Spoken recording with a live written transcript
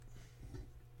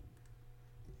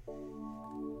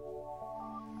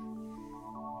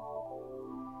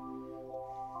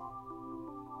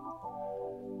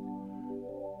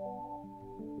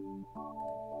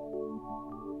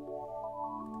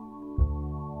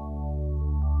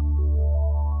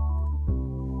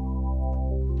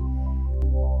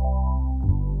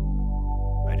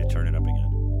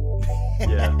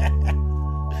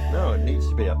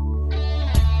Yep.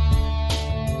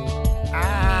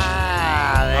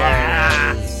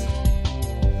 There it is.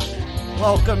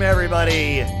 Welcome,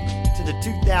 everybody, to the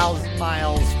 2,000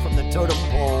 Miles from the Totem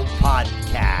Pole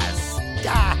podcast.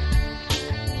 God,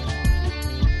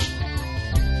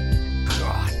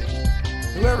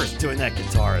 whoever's doing that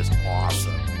guitar is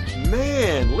awesome.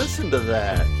 Man, listen to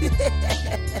that.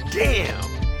 Damn.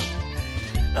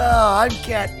 Oh, I'm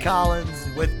Cat Collins.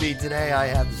 With me today, I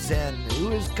have Zen,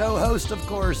 who is co-host, of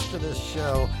course, to this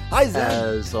show. Hi, Zen.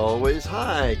 As always,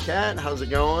 hi, Cat. How's it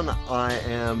going? I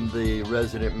am the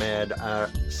resident mad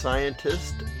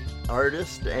scientist,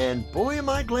 artist, and boy, am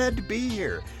I glad to be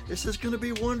here. This is going to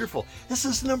be wonderful. This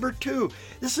is number 2.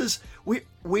 This is, we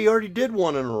already did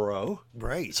one in a row.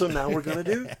 Right. So now we're going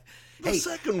to do the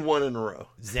second one in a row.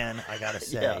 Zen, I got to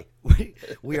say,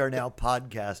 we are now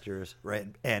podcasters, right?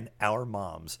 And our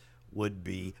moms would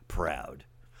be proud.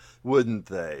 Wouldn't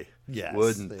they? Yes.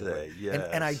 Wouldn't they? Yes.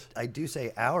 And I do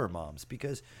say our moms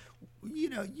because, you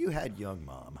know, you had young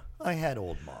mom. I had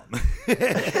old mom.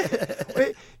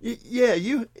 Wait,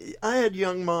 yeah, I had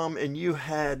young mom and you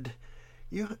had,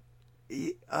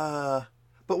 but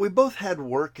we both had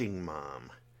working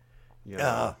mom. You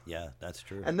know? Yeah, that's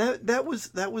true. And that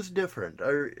was different.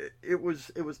 It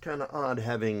was kind of odd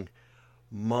having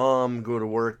mom go to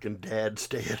work and dad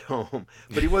stay at home.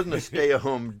 But he wasn't a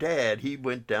stay-at-home dad. He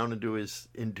went down into his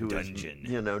dungeon,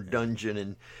 dungeon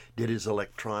and did his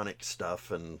electronic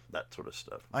stuff and that sort of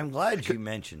stuff. I'm glad you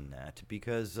mentioned that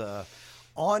because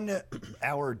on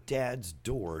our dad's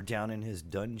door down in his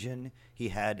dungeon, he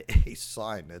had a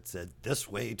sign that said, "This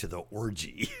way to the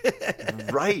orgy."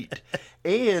 Right.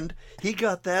 And he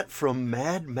got that from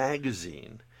Mad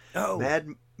Magazine. Oh.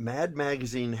 Mad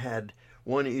Magazine had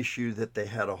one issue that they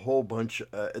had a whole bunch,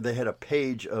 they had a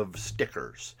page of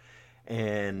stickers.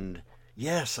 And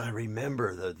yes, I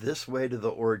remember "This way to the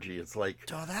orgy." It's like,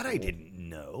 oh, that I didn't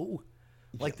know.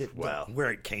 Like where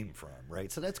it came from,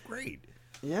 right? So that's great.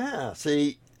 Yeah.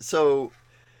 See, so,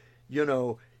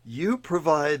 you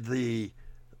provide the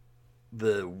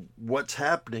what's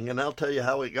happening, and I'll tell you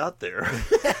how it got there.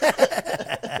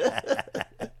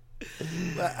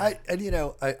 I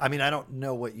don't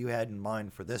know what you had in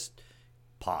mind for this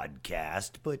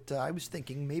podcast, but I was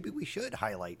thinking maybe we should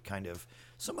highlight kind of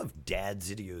some of Dad's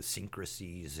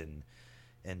idiosyncrasies and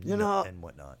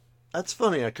whatnot. That's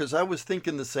funny because I was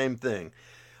thinking the same thing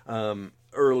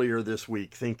earlier this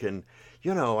week. Thinking,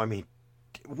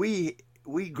 we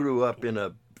grew up in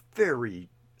a very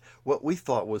what we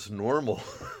thought was normal,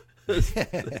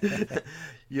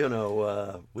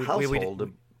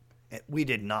 household. We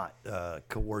did not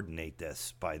coordinate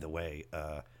this, by the way.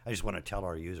 I just want to tell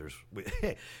our users,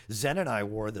 Zen and I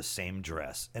wore the same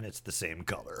dress, and it's the same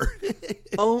color.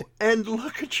 Oh, and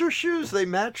look at your shoes. They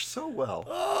match so well.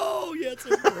 Oh, yeah, it's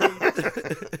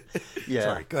great. Yeah.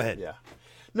 Sorry, go ahead. Yeah.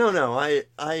 No,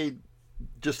 I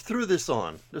just threw this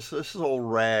on. This old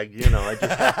rag, it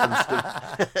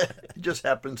just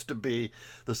happens to be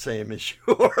the same as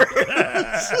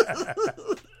yours.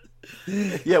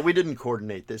 Yeah, we didn't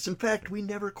coordinate this. In fact, we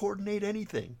never coordinate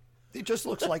anything. It just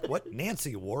looks like what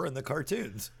Nancy wore in the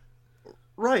cartoons.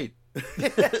 Right.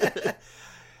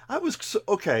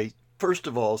 Okay, first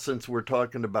of all, since we're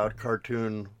talking about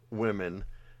cartoon women,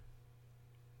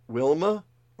 Wilma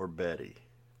or Betty?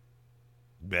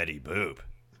 Betty Boop.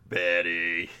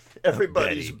 Betty.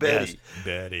 Everybody's Betty. Yes,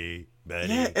 Betty.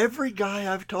 Yeah, every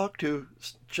guy I've talked to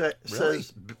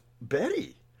says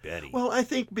Betty. Betty. Well, I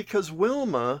think because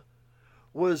Wilma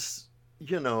was,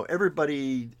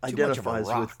 everybody identifies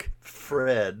with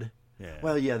Fred. Yeah.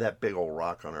 Well, yeah, that big old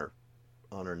rock on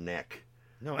her neck.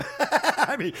 No,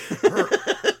 I mean,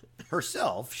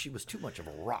 herself, she was too much of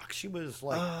a rock. She was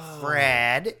like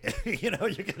Fred. You're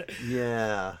gonna.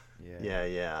 Yeah.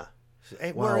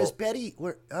 Hey, whereas Betty,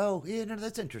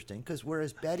 that's interesting because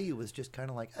whereas Betty was just kind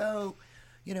of like,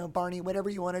 Barney, whatever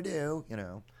you want to do,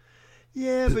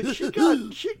 Yeah, but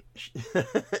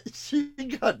she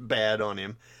got bad on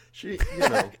him. She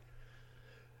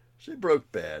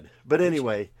broke bad. But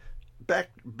anyway,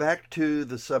 back to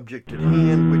the subject at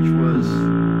hand, which was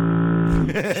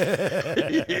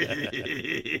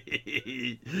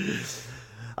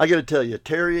I got to tell you,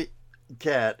 Terry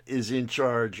Cat is in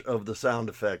charge of the sound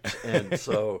effects, and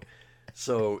so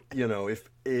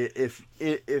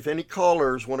if any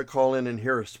callers want to call in and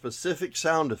hear a specific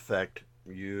sound effect,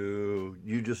 you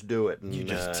just do it. And, you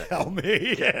just tell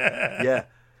me. Yeah.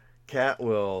 Cat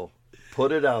will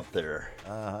put it out there.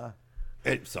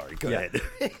 Sorry, go ahead.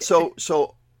 So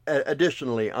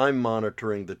additionally, I'm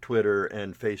monitoring the Twitter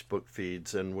and Facebook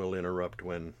feeds, and we'll interrupt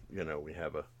when, we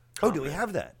have a comment. Oh, do we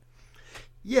have that?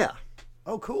 Yeah.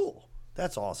 Oh, cool.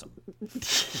 That's awesome.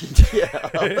 Yeah.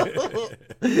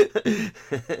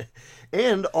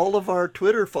 And all of our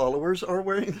Twitter followers are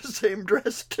wearing the same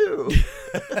dress too.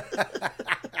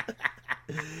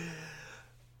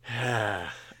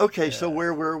 Okay, so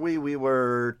where were we? We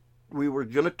were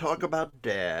going to talk about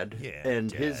Dad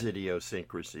and his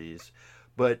idiosyncrasies,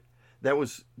 but that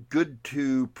was good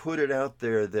to put it out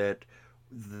there that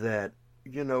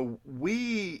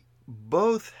we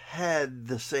both had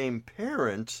the same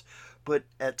parents, but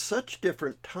at such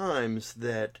different times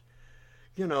that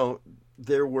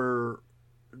there were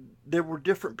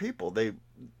different people. They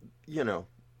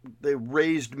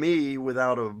raised me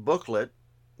without a booklet.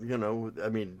 I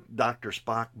mean, Dr.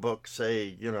 Spock books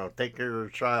say, take your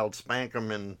child, spank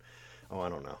them, and I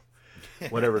don't know,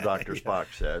 whatever Dr. Spock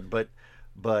said. But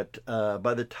by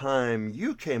the time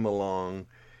you came along,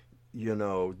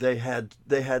 they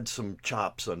had some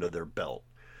chops under their belt.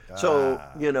 So,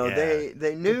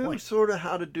 they knew sort of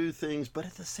how to do things, but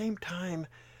at the same time,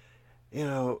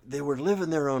 they were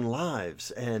living their own lives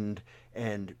and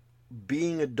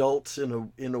being adults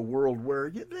in a world where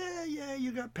you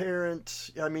got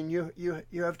parents. I mean, you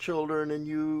have children, and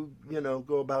you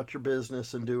go about your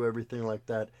business and do everything like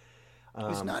that.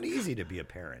 It's not easy to be a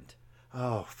parent.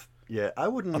 Oh, yeah, I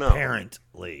wouldn't know.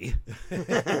 Apparently.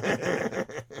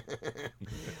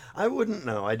 I wouldn't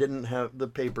know. I didn't have, the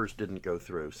papers didn't go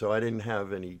through, so I didn't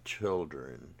have any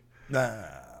children.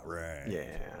 Right. Yeah.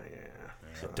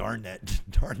 So. Darn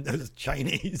those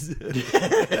Chinese.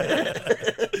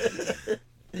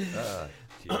 Yeah,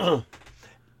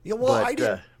 well, I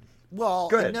did. Well,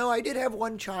 no, I did have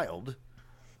one child,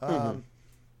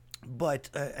 but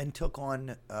and took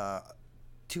on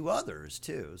 2 others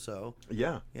too. So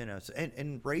yeah, so,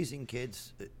 and raising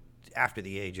kids after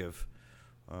the age of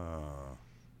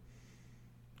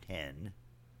 10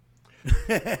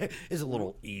 is a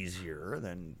little easier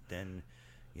than.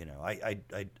 I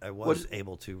was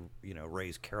able to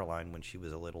raise Caroline when she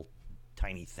was a little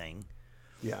tiny thing.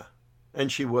 Yeah,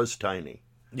 and she was tiny.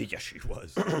 Yes, she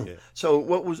was. Yeah. So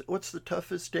what's the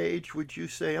toughest stage, would you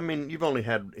say? I mean, you've only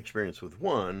had experience with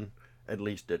one, at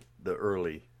least at the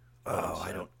early.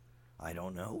 I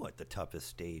don't know what the toughest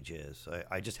stage is.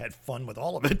 I just had fun with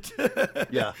all of it.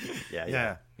 Yeah.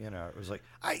 It was like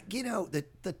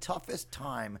the toughest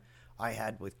time I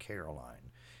had with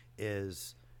Caroline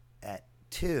is at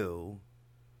 2,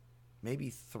 maybe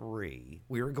 3.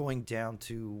 We were driving down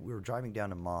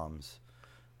to Mom's,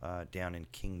 down in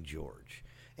King George,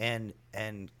 and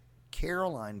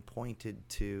Caroline pointed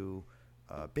to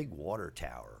a big water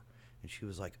tower, and she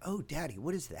was like, "Oh, Daddy,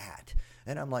 what is that?"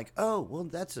 And I'm like, "Oh, well,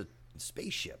 that's a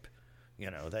spaceship,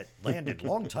 that landed a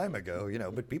long time ago,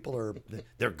 but people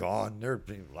they're gone, they're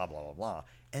blah blah blah blah."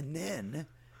 And then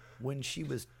when she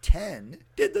was 10,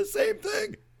 did the same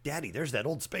thing. Daddy, there's that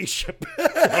old spaceship.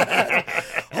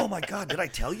 Oh my God, did I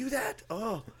tell you that?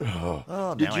 Oh,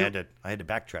 now I had to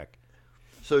backtrack.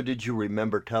 So did you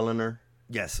remember telling her?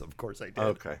 Yes, of course I did.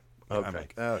 Okay. I'm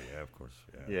like, oh yeah, of course.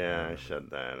 Yeah, I said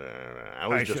that.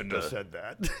 I shouldn't have said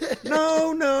that.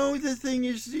 No. The thing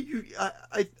is,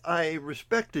 I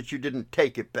respect that you didn't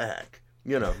take it back.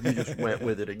 You just went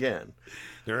with it again.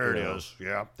 There it is.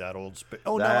 Yeah, that old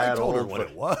Oh, no, I told her what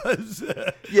it was.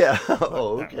 Yeah.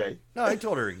 Oh, okay. No, I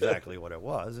told her exactly what it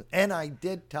was. And I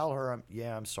did tell her,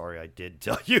 I'm sorry, I did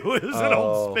tell you it was an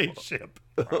old spaceship.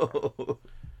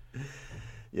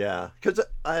 Yeah, because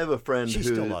I have a friend who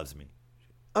still loves me.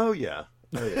 Oh, yeah.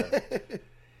 I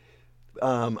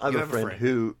have a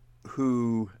friend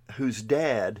whose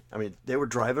dad, I mean, they were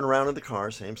driving around in the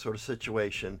car, same sort of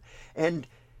situation, and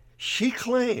she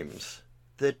claims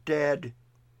that Dad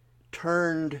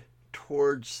turned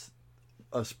towards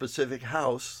a specific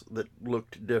house that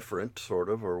looked different, sort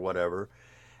of, or whatever,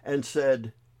 and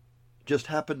just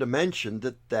happened to mention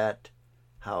that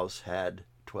house had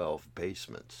 12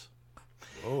 basements.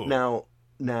 Oh.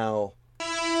 Now.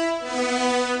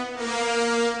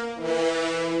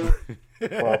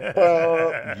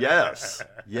 Yes.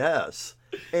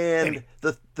 And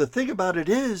the thing about it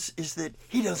is that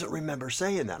he doesn't remember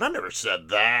saying that. I never said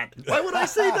that. Why would I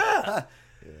say that?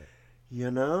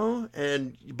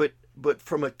 And but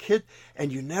from a kid,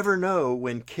 and you never know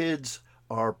when kids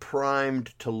are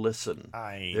primed to listen.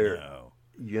 I know.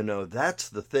 That's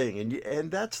the thing, and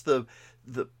that's the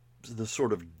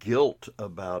sort of guilt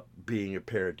about being a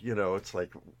parent. It's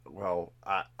like, well,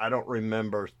 I don't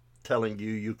remember telling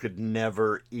you could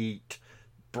never eat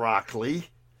broccoli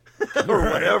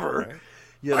or whatever.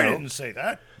 Right. I didn't say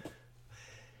that.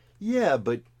 Yeah,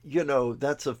 but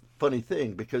that's a funny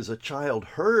thing because a child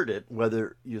heard it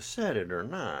whether you said it or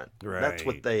not. Right. That's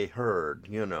what they heard.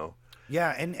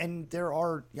 Yeah, and there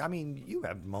are, I mean, you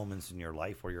have moments in your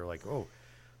life where you're like, oh,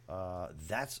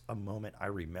 that's a moment I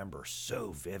remember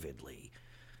so vividly,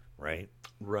 right?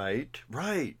 Right.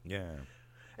 Yeah.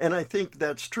 And I think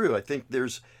that's true. I think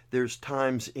there's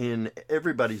times in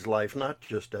everybody's life, not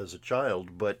just as a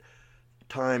child, but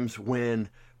times when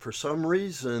for some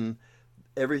reason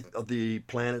the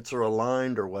planets are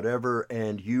aligned or whatever,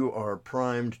 and you are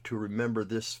primed to remember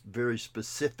this very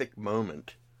specific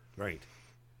moment. Right.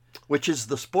 Which is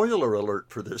the spoiler alert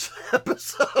for this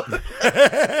episode.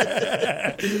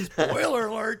 Spoiler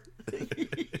alert.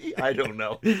 I don't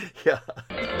know. Yeah.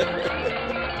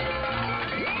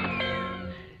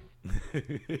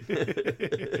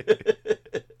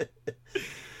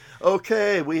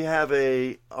 Okay, we have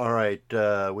a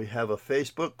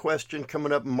Facebook question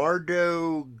coming up.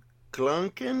 Mardo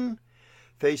Glunkin,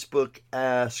 Facebook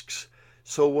asks,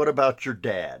 so what about your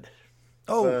dad?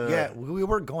 Oh, yeah, we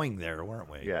were going there, weren't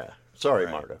we? Yeah. Sorry,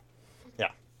 Right. Mardo. Yeah.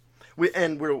 We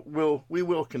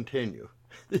will continue.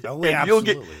 Oh, we And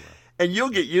absolutely will. And you'll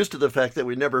get used to the fact that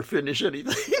we never finish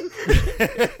anything.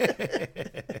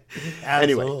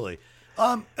 Absolutely.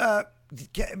 Can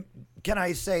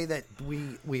I say that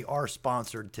we are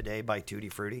sponsored today by Tutti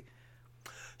Frutti?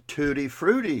 Tutti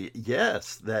Frutti,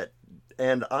 yes.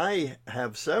 And I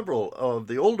have several of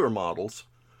the older models.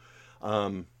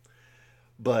 But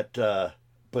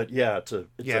yeah, it's an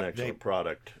excellent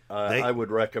product. I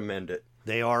would recommend it.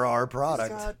 They are our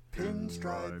product. Got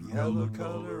pinstripe, yellow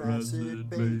color, acid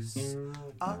base,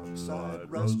 oxide,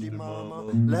 rusty mama,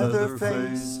 leather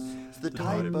face. It's the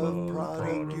type of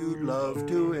product you'd love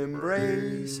to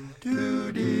embrace.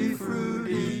 Tutti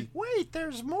Frutti. Wait,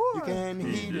 there's more. You can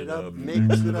heat it up,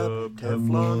 mix it up,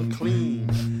 Teflon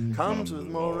clean. Comes with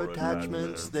more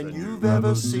attachments than you've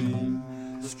ever seen.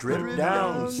 Stripped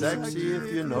down, sexy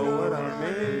if you know what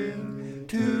I mean.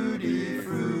 Tutti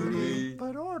Frutti.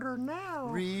 But order now.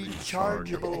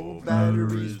 Rechargeable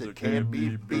batteries that can't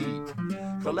be beat.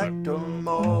 Collect them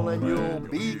all and you'll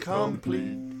be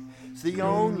complete. It's the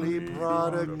only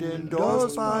product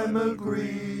endorsed by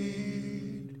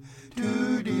McGreed.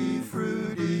 Tutti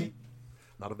Frutti.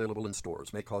 Not available in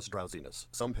stores. May cause drowsiness.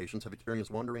 Some patients have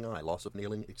experienced wandering eye, loss of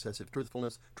kneeling, excessive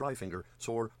truthfulness, dry finger,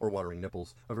 sore or watering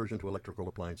nipples, aversion to electrical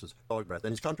appliances, dog breath,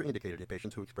 and is contraindicated in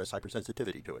patients who express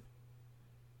hypersensitivity to it.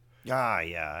 Ah,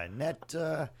 yeah, and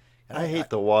that. I hate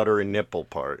the watering nipple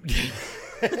part.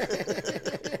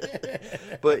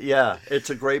 But yeah,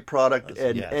 it's a great product,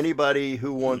 and yes. Anybody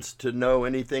who wants to know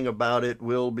anything about it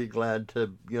will be glad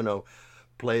to,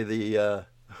 play the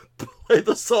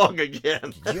song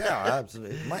again. Yeah,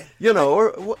 absolutely.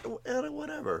 Or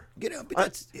whatever. But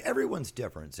that's everyone's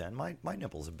different, and my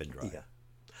nipples have been dry. Yeah.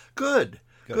 Good.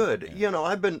 Yeah.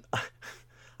 I've been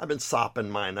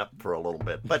sopping mine up for a little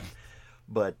bit,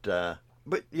 but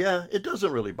yeah, it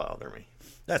doesn't really bother me.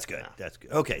 That's good. That's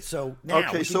good. Okay, so now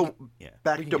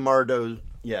back to Mardo's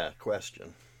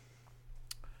question.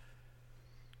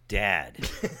 Dad.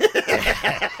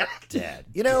 Dad.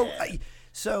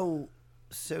 So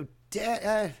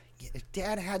Dad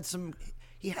had some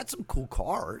cool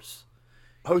cars.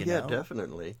 Oh yeah,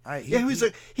 definitely.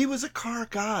 He was a car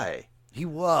guy. He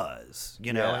was,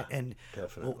 and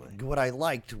definitely. What I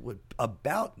liked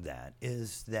about that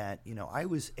is that I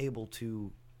was able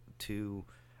to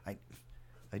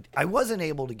I wasn't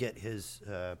able to get his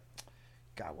what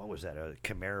was that, a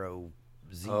Camaro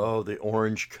Z? Oh, the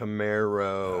orange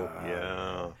Camaro,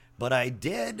 yeah. But I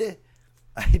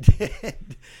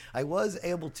was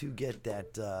able to get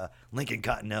that Lincoln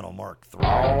Continental Mark III.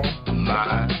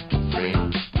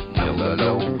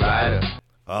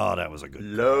 Oh, that was a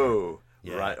good car.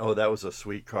 Yeah. Right. Oh, that was a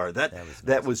sweet car.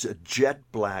 That was a jet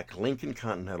black Lincoln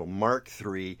Continental Mark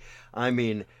III. I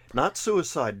mean, not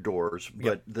suicide doors,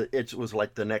 but it was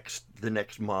like the next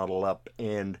model up.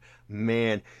 And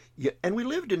man, and we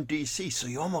lived in D.C., so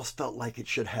you almost felt like it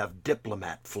should have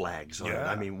diplomat flags on it.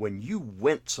 I mean, when you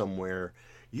went somewhere,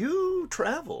 you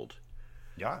traveled.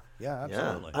 Yeah,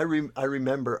 absolutely. Yeah. I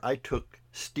remember I took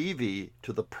Stevie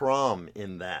to the prom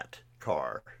in that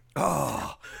car.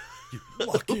 Oh, you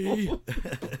lucky!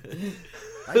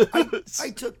 I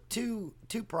took two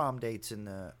prom dates in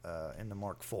the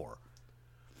Mark IV.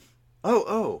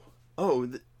 Oh!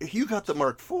 You got the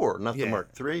Mark IV, not the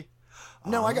Mark III.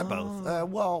 No, I got both.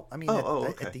 Well, I mean,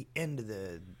 okay. At the end of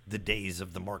the days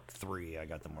of the Mark III, I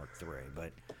got the Mark III.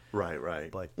 But right.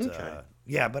 But okay.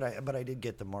 But I did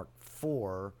get the Mark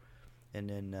IV, and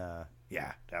then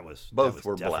that was both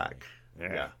were black.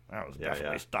 Yeah, that was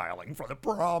definitely styling for the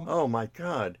prom. Oh my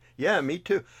God! Yeah, me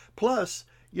too. Plus,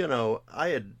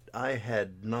 I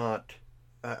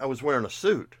was wearing a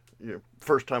suit.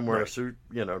 first time wearing Right. a suit,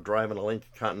 driving a Lincoln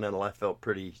Continental, I felt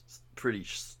pretty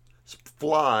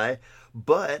fly,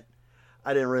 but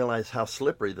I didn't realize how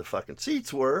slippery the fucking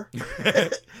seats were.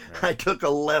 I took a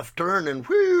left turn and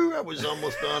whoo, I was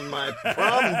almost on my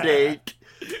prom date.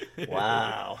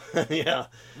 Wow. Yeah.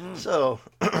 So,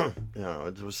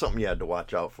 it was something you had to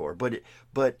watch out for. But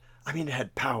I mean, it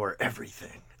had power,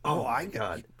 everything. Oh, my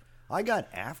God. I got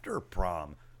after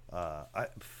prom.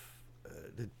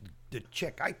 The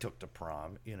chick I took to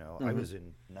prom, I was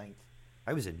in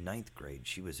ninth grade.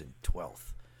 She was in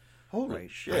 12th. Holy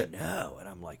Right? shit. I know. And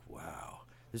I'm like, wow,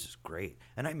 this is great.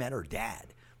 And I met her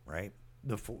dad, right?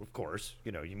 Of course,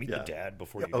 you meet the dad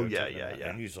before you go to the,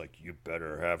 and he's like, you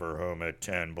better have her home at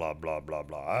 10, blah, blah, blah,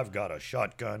 blah. I've got a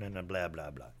shotgun and a blah, blah,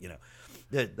 blah,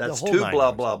 That's whole 2 nine blah,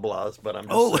 yards. blah, blahs, but I'm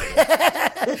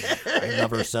just saying. I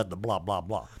never said the blah, blah,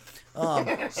 blah.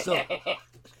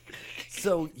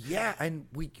 So yeah, and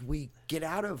we get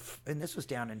out of, and this was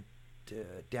down in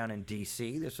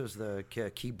D.C. This was the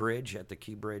Key Bridge at the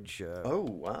Key Bridge. Oh,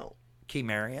 wow. Key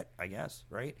Marriott, I guess,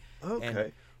 right?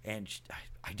 Okay. And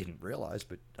I didn't realize,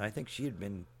 but I think she had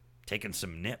been taking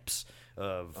some nips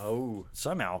of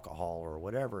some alcohol or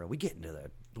whatever, and we get into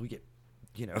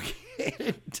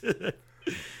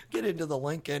get into the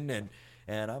Lincoln,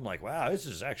 and I'm like, wow, this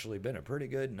has actually been a pretty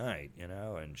good night,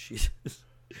 and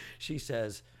she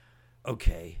says,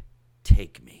 okay,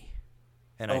 take me.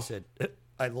 And I said,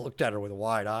 I looked at her with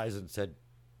wide eyes and said,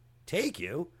 take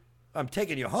you? I'm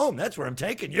taking you home. That's where I'm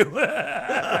taking you.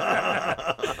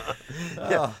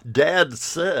 Yeah, Dad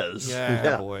says.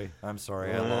 Yeah, boy. I'm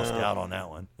sorry. I lost out on that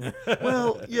one.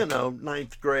 Well,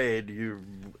 ninth grade,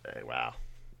 wow.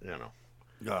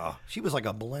 Oh, she was like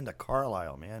a Belinda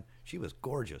Carlisle, man. She was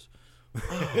gorgeous.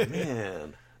 Oh,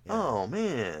 man. Oh,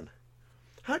 man.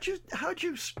 How'd you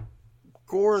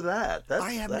score that?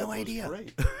 I have that no was idea.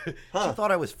 Great. She Huh.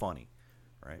 thought I was funny,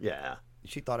 right? Yeah.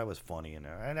 She thought I was funny, and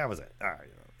that was it. All right.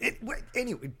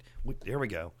 Anyway, here we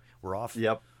go. We're off.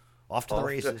 Yep. Off to the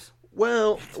races.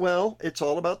 Well, it's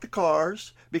all about the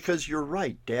cars, because you're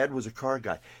right. Dad was a car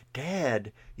guy.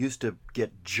 Dad used to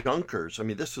get junkers. I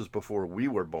mean, this was before we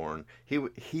were born.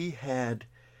 He had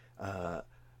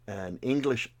an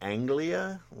English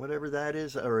Anglia, whatever that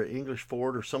is, or an English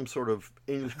Ford, or some sort of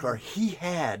English car. He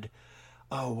had,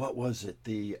 what was it?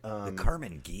 The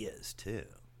Carmen Gias too.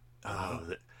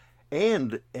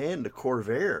 and the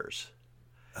Corvairs.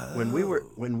 When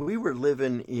we were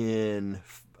living in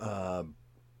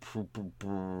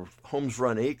Holmes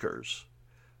Run Acres,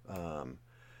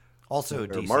 Also a where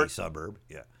DC suburb.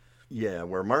 Yeah. yeah,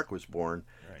 where Mark was born,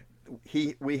 Right.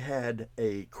 we had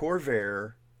a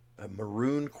Corvair, a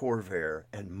maroon Corvair,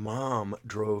 and Mom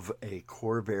drove a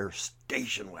Corvair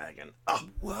station wagon. Oh,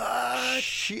 What?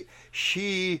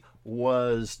 she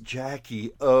was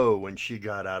Jackie O when she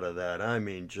got out of that. I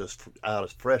mean, just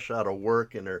fresh out of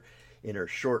work in her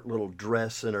short little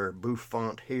dress and her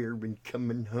bouffant hair, and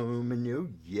coming home,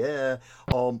 and yeah,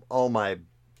 all my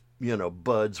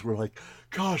buds were like,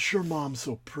 gosh, your mom's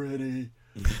so pretty.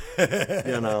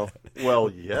 Well,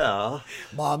 yeah.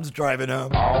 Mom's driving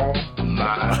home.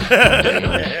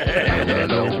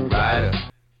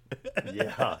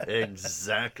 Yeah,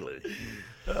 exactly.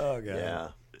 Oh god. Yeah.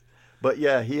 But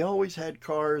yeah, he always had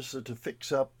cars to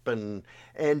fix up, and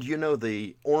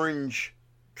the orange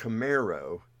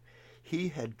Camaro, he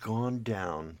had gone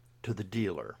down to the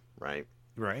dealer, right?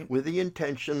 Right. With the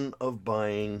intention of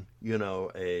buying,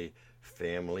 a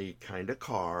family kind of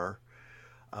car,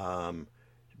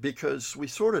 because we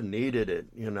sort of needed it.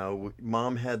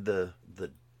 Mom had the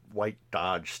white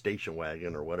Dodge station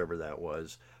wagon or whatever that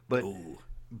was, but Ooh,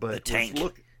 but the tank.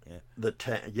 Yeah. The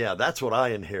tank. Yeah, that's what I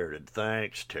inherited.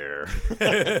 Thanks, Ter. Well,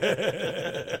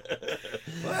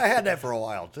 I had that for a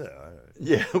while too.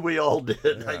 Yeah, we all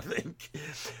did, I think.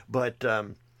 But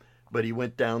he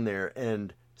went down there,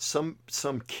 and some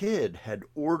kid had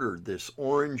ordered this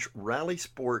orange Rally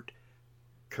Sport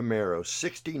Camaro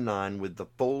 69 with the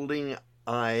folding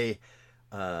eye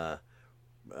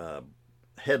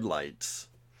headlights,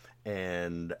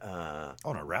 and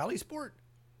On a rally sport?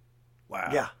 Wow.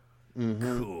 yeah,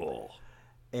 mm-hmm. Cool.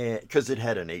 And because it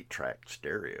had an 8-track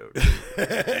stereo.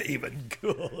 Even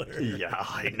cooler. Yeah,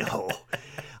 I know.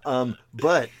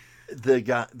 But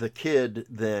the kid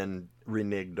then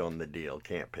reneged on the deal.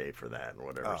 Can't pay for that and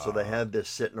whatever. So they had this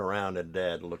sitting around, and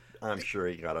Dad looked. I'm sure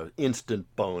he got an instant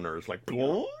boner. It's like,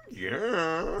 oh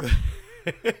yeah.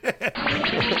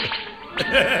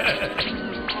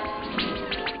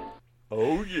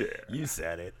 Oh yeah. You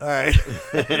said it. All right.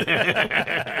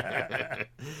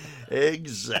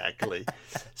 Exactly.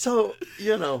 So,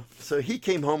 so he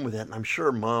came home with that, and I'm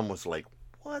sure Mom was like,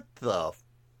 what the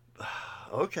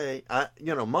okay.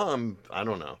 Mom, I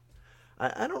don't know.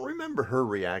 I don't remember her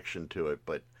reaction to it,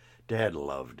 but Dad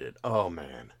loved it. Oh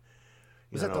man.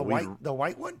 Was that the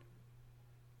white one?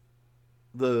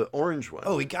 The orange one.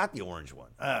 Oh, he got the orange one.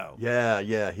 Oh.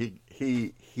 Yeah.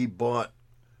 He bought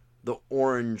the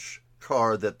orange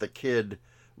car that the kid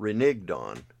reneged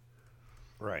on.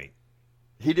 Right.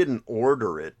 He didn't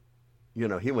order it.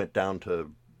 He went down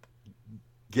to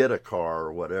get a car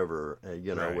or whatever,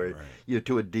 Right. you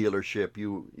to a dealership,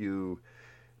 you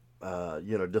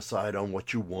decide on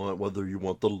what you want, whether you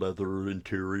want the leather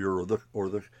interior or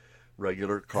the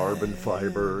regular carbon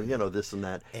fiber, this and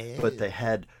that. But they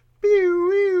had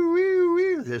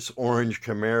this orange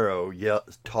Camaro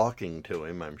talking to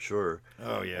him, I'm sure.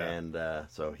 Oh, yeah. And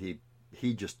so he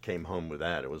just came home with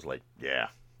that. It was like, yeah,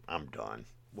 I'm done.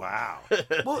 Wow.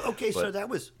 Well, okay, so that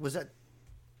was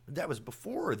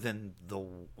before then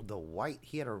the white.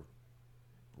 He had a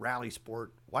Rally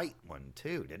Sport white one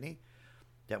too, didn't he?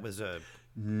 That was a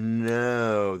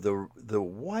No, the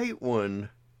white one,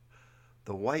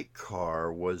 the white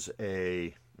car was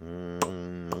a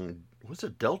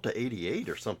Delta 88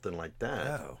 or something like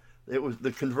that. Oh. It was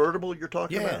the convertible you're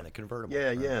talking about? Yeah, the convertible. Yeah,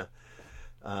 right.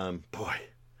 yeah. Boy,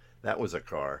 that was a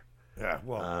car. Yeah,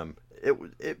 well,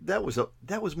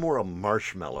 That was more a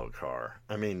marshmallow car.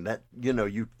 I mean, that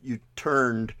you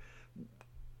turned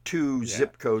two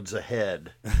zip codes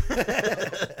ahead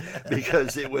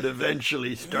because it would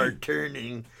eventually start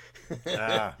turning.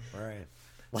 right.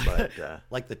 But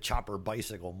Like the chopper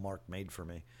bicycle Mark made for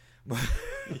me.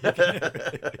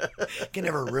 can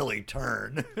never really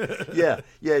turn. yeah,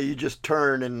 you just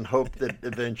turn and hope that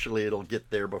eventually it'll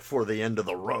get there before the end of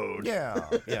the road. Yeah.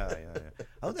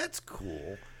 Oh, that's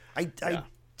cool. I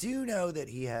do know that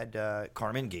he had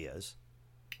Carmen Diaz.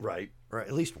 Right. Or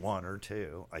at least one or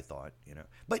two, I thought,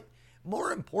 But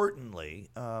more importantly,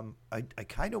 I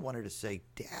kind of wanted to say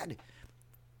Dad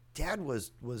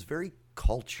was very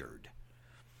cultured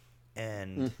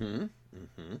and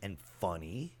and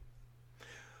funny.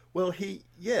 Well, he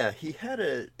had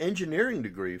an engineering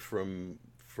degree from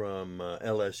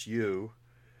LSU,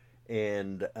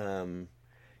 and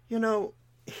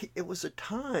it was a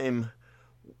time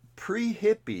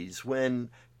pre-hippies when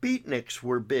beatniks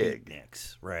were big.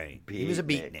 Beatniks, right? He was a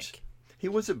beatnik. He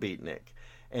was a beatnik,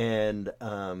 and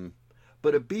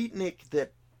but a beatnik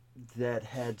that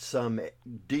had some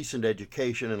decent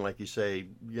education and, like you say,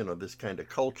 this kind of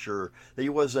culture. That he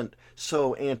wasn't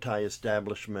so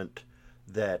anti-establishment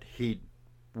that he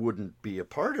wouldn't be a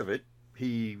part of it.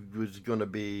 He was going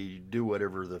to do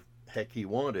whatever the heck he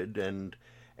wanted and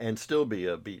still be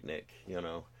a beatnik,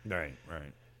 Right.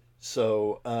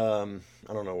 So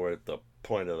I don't know what the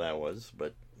point of that was,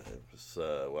 but it was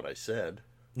what I said.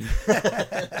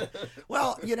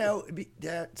 Well,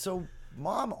 so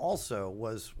Mom also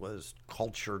was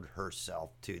cultured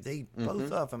herself too. They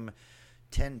both of them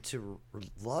tend to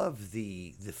love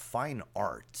the fine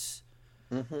arts.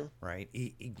 Right,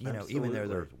 even though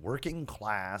they're working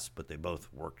class, but they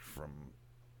both worked from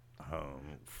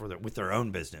home with their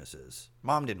own businesses.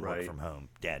 Mom didn't work from home;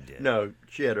 Dad did. No,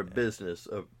 she had a business,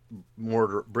 a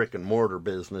brick and mortar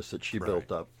business that she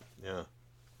built up. Yeah,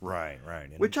 right.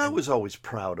 Which I was always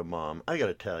proud of Mom. I got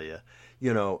to tell you,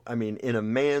 I mean, in a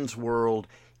man's world,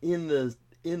 in the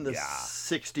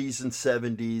 60s and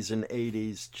 70s and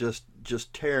 80s,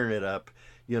 just tearing it up.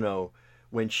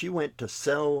 When she went to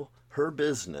sell her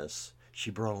business, she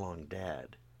brought along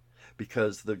Dad,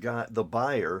 because the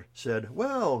buyer said,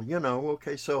 well,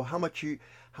 okay, so how much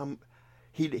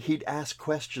he'd ask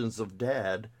questions of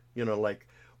Dad, like,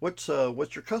 what's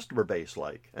your customer base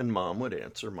like? And Mom would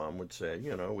answer. Mom would say,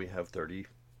 we have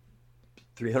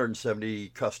 370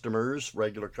 customers,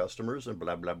 regular customers, and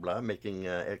blah blah blah, making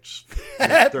X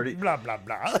 30 blah blah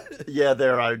blah. Yeah,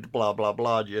 there I blah blah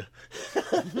blah you.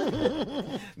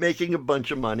 Making a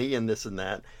bunch of money and this and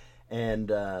that. And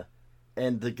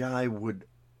the guy would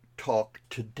talk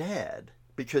to Dad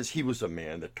because he was a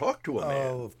man that talked to a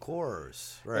man. Oh, of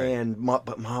course, right. And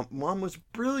but Mom was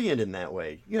brilliant in that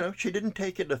way. She didn't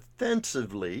take it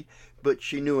offensively, but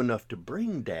she knew enough to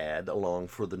bring Dad along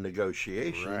for the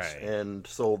negotiations and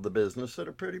sold the business at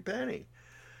a pretty penny.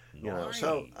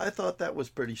 So I thought that was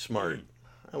pretty smart.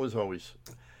 I was always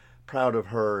proud of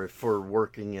her for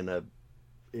working in a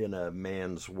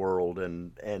man's world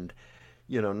and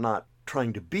not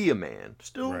trying to be a man.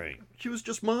 Still, she was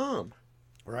just Mom.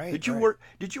 Right. Did you work?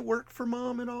 Did you work for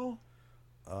Mom at all?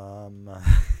 No.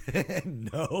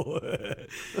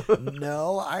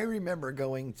 No, I remember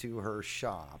going to her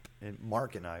shop, and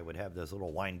Mark and I would have those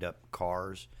little wind-up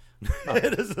cars,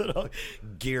 this little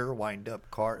gear wind-up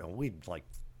car, and we'd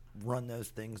run those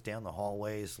things down the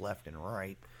hallways left and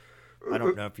right. I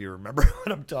don't know if you remember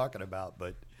what I'm talking about,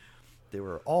 but they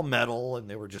were all metal and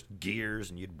they were just gears,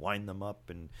 and you'd wind them up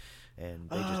and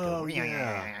they just go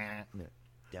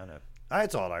down a.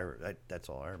 That's all I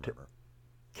remember.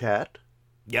 Cat?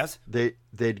 Yes.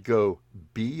 They'd go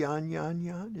be yan yan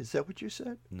yan. Is that what you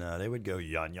said? No, they would go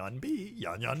yan yan b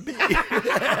yan yan b.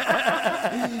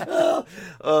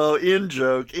 Oh, in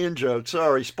joke.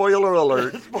 Sorry, spoiler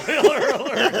alert. Spoiler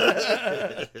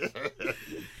alert.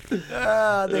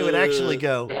 They would actually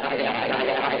go.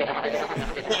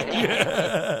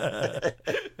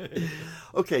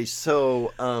 Okay,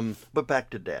 so but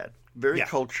back to Dad. Very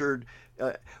cultured.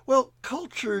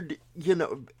 Cultured,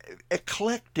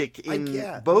 eclectic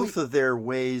in both of their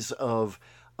ways of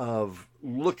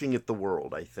looking at the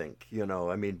world, I think.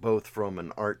 Both from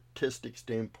an artistic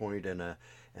standpoint and a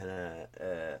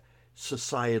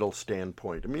societal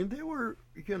standpoint. They were,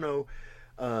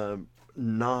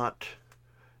 not.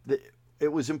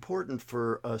 It was important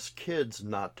for us kids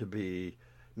not to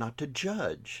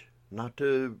judge. Not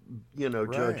to,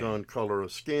 judge on color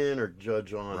of skin or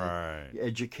judge on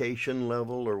education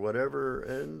level or whatever.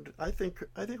 And I think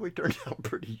we turned out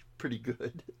pretty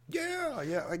good. Yeah.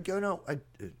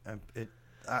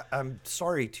 I'm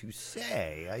sorry to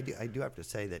say, I do have to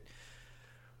say that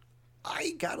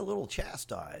I got a little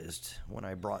chastised when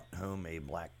I brought home a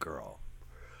black girl.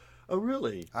 Oh,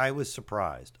 really? I was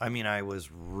surprised. I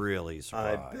was really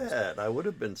surprised. I bet. I would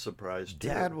have been surprised, too.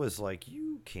 Dad was like,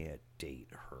 you can't date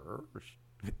her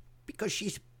because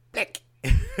she's thick.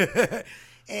 And,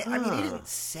 he didn't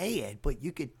say it, but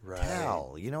you could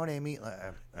tell. You know what I mean?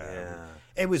 Yeah.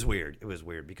 It was weird.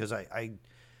 Because I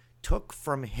took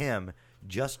from him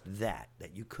just that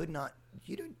you could not,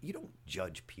 you don't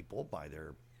judge people by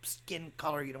their skin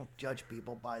color. You don't judge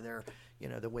people by their,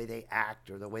 the way they act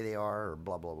or the way they are or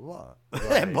blah, blah, blah.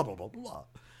 Right. Blah, blah, blah, blah.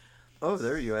 Oh,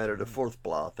 there you added a fourth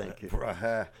blah. Thank you. I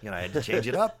had to change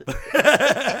it up.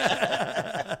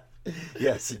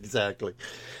 Yes, exactly.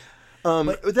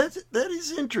 That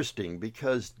is interesting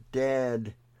because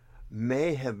Dad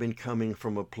may have been coming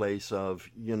from a place of,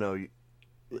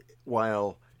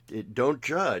 while don't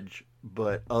judge,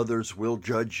 but others will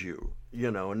judge you.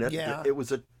 And that,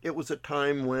 it was a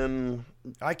time when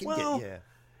I can get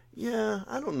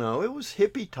I don't know. It was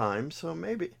hippie time, so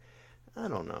maybe I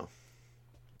don't know.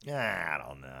 I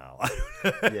don't know.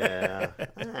 Yeah,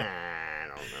 I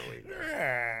don't know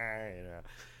either.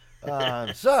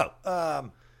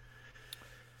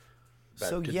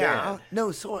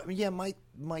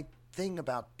 My thing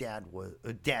about Dad was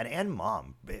Dad and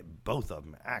Mom, both of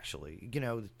them actually.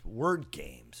 Word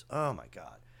games. Oh my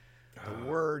God, the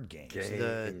word games.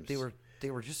 They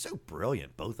were just so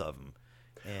brilliant, both of them.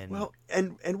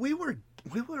 And we were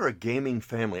a gaming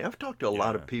family. I've talked to a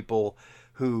lot of people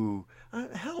who,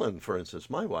 Helen, for instance,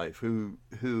 my wife, who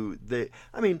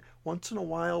once in a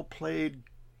while played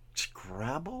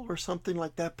Scrabble or something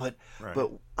like that. But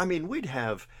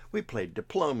we played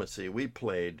Diplomacy, we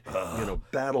played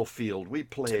Battlefield, we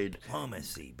played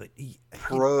Diplomacy, but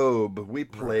Probe, we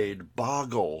played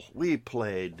Boggle, we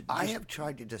played. I have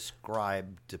tried to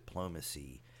describe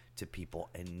Diplomacy to people,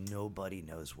 and nobody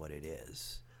knows what it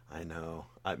is. I know.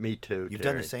 Me too. You've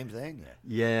done the same thing?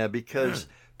 Yeah, because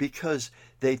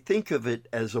they think of it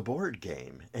as a board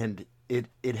game, and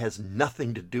it has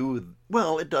nothing to do with.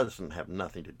 Well, it doesn't have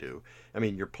nothing to do.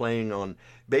 You're playing on.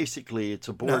 Basically, it's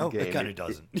a board game. It kind of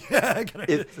doesn't.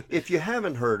 If you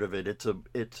haven't heard of it, it's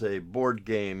a board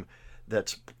game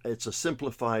it's a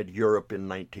simplified Europe in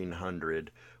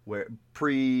 1900. Where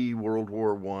pre-World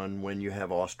War I, when you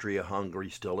have Austria-Hungary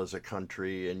still as a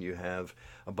country, and you have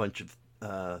a bunch of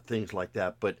things like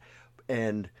that,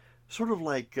 and sort of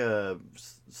like the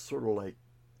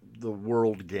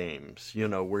World Games,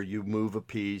 where you move a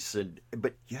piece,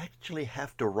 but you actually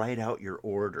have to write out your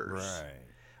orders.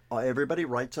 Right. Everybody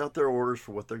writes out their orders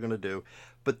for what they're going to do,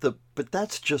 but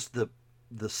that's just the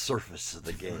surface of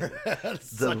the game.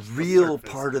 The real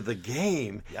part of the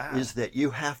game is that you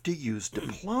have to use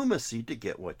diplomacy to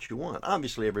get what you want.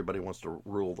 Obviously, everybody wants to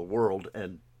rule the world,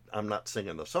 and I'm not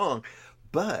singing the song,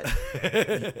 but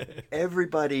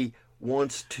everybody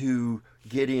wants to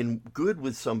get in good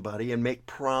with somebody and make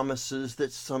promises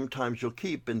that sometimes you'll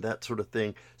keep and that sort of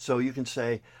thing. So you can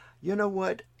say, you know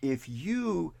what, if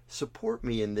you support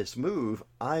me in this move,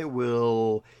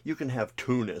 you can have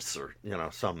Tunis or,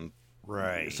 some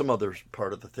other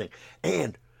part of the thing.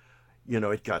 And,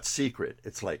 it got secret.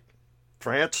 It's like,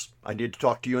 France, I need to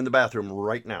talk to you in the bathroom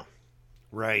right now.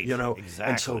 Right. Exactly.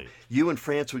 And so you and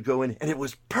France would go in, and it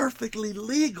was perfectly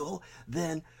legal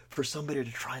then for somebody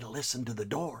to try to listen to the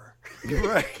door.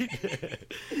 Right.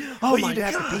 Oh, my you'd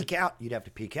have God. to peek out. You'd have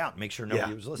to peek out and make sure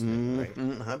nobody was listening. Right.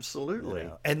 Absolutely.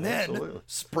 And then Absolutely.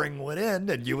 spring would end,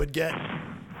 and you would get.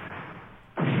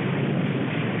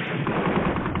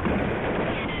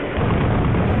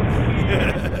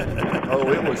 Oh,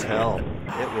 it was hell.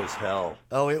 It was hell.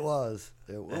 Oh, it was.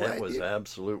 It was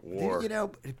absolute war. You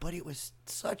know, but it was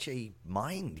such a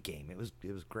mind game. It was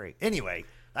great. Anyway,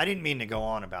 I didn't mean to go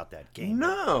on about that game.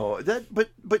 No, but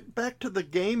back to the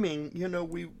gaming. You know,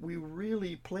 we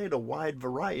really played a wide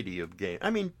variety of games. I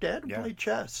mean, Dad played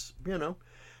chess. You know,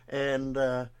 and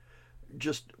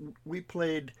just we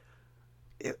played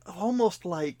almost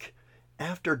like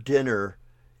after dinner.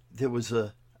 There was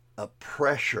a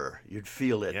pressure. You'd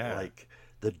feel it like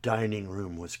the dining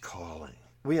room was calling.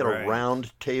 We had a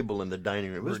round table in the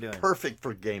dining room. It was perfect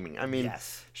for gaming. I mean,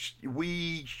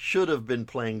 we should have been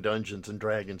playing Dungeons and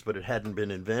Dragons, but it hadn't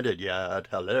been invented yet.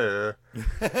 Hello.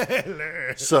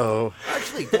 Hello. So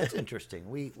actually, that's interesting.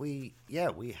 We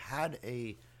had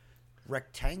a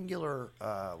rectangular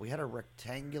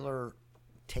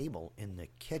table in the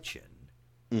kitchen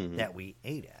that we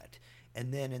ate at,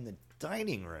 and then in the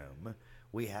dining room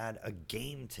we had a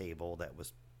game table that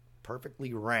was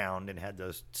perfectly round and had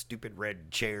those stupid red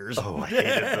chairs. Oh, I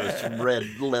hated those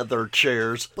red leather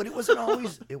chairs. But it wasn't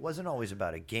always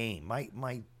about a game.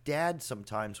 My dad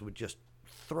sometimes would just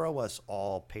throw us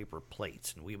all paper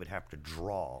plates, and we would have to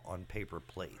draw on paper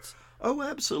plates. Oh,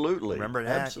 absolutely. Remember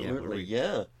that? Absolutely,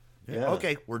 yeah.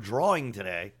 Okay, we're drawing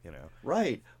today, you know.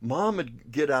 Right. Mom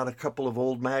would get out a couple of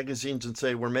old magazines and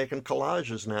say, "We're making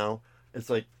collages now." It's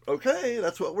like, okay,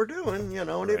 that's what we're doing, you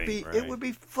know, and it would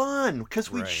be fun because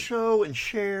we'd show and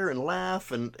share and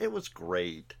laugh, and it was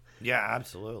great. Yeah,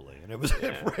 absolutely. And it was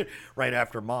right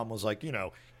after Mom was like, you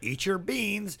know, eat your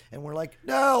beans, and we're like,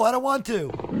 no, I don't want to.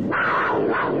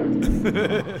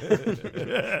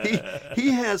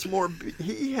 he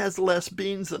has less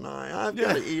beans than I. I've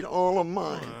got to eat all of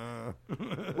mine.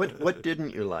 What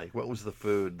didn't you like? What was the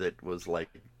food that was like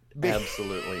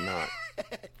absolutely not?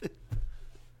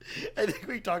 I think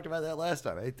we talked about that last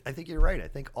time. I think you're right. I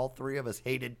think all three of us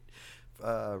hated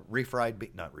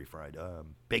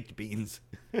baked beans.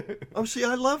 Oh, see,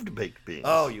 I loved baked beans.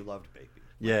 Oh, you loved baked beans.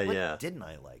 Yeah, what didn't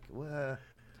I like? Well,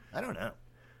 I don't know.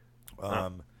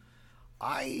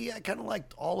 I kind of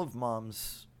liked all of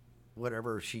Mom's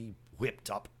whatever she whipped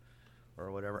up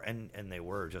or whatever, and they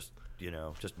were just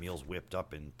meals whipped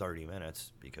up in 30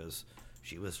 minutes because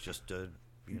she was just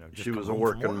she was a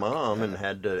working mom and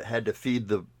had to feed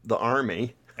the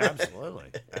army.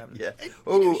 Absolutely. Yeah.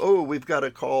 Oh, we've got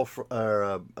a call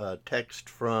a text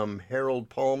from Harold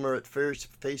Palmer at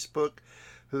Facebook,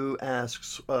 who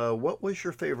asks, "What was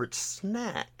your favorite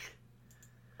snack?"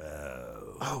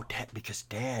 Because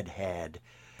Dad had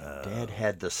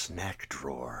the snack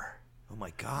drawer. Oh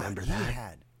my God! Remember he that?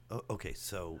 Had. Oh, okay,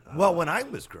 so when I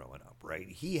was growing up, right,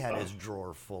 he had his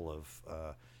drawer full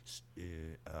of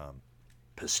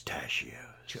pistachios.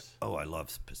 Oh, I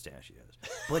love pistachios.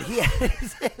 But he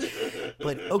has,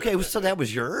 but okay, so that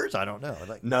was yours? I don't know.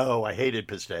 No, I hated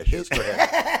pistachios. Go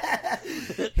ahead.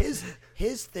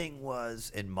 His thing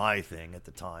was, and my thing at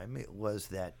the time, it was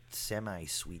that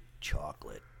semi-sweet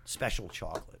chocolate, special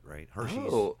chocolate, right? Hershey's.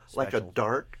 Oh, like a special.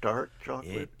 dark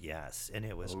chocolate. Yes, and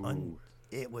it was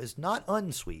it was not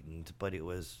unsweetened, but it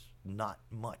was not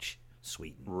much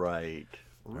sweetened. Right.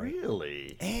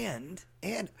 Really? And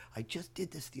I just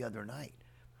did this the other night.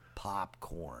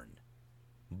 Popcorn.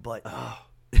 But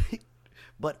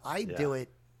but I do it,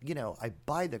 I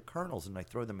buy the kernels and I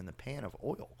throw them in the pan of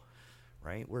oil,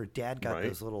 right? Where Dad got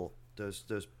those little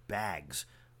those bags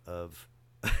of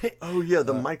oh yeah,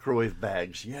 the microwave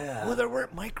bags. Yeah. Well, they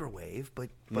weren't microwave, but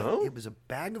No? it was a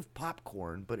bag of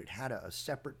popcorn, but it had a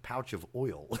separate pouch of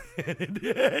oil.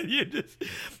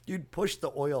 You'd push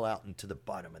the oil out into the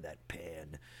bottom of that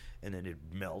pan, and then it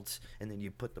melts, and then you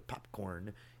put the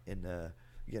popcorn in the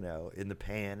in the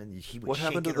pan, and he would What shake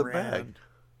happened to it the around. bag?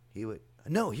 He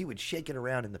would shake it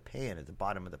around in the pan at the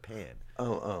bottom of the pan.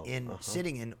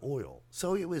 Sitting in oil.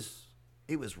 So it was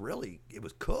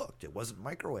cooked. It wasn't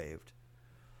microwaved.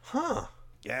 Huh.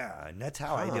 Yeah, and that's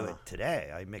how I do it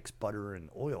today. I mix butter and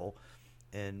oil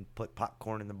and put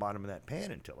popcorn in the bottom of that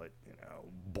pan until it,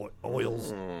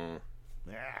 oils.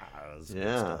 Yeah, it was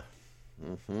good stuff.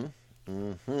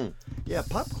 Yeah,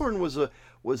 popcorn was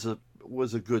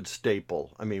a good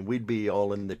staple. I mean, we'd be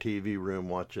all in the TV room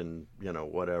watching,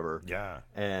 whatever. Yeah.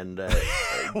 And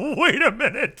wait a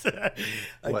minute.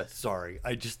 What? Sorry,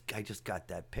 I just got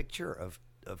that picture of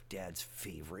Dad's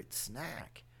favorite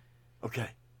snack. Okay.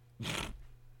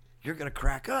 You're gonna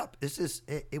crack up.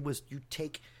 It was you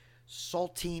take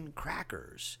saltine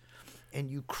crackers,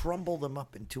 and you crumble them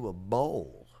up into a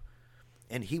bowl.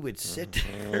 And he would sit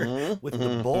there with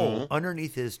the bowl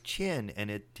underneath his chin,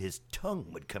 and his tongue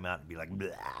would come out and be like, blah,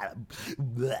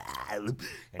 blah, and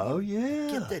Oh,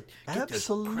 yeah. get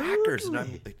Absolutely. those crackers,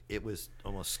 and it was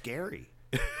almost scary.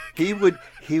 He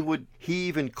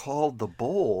even called the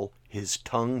bowl his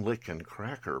tongue licking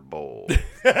cracker bowl.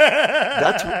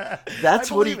 That's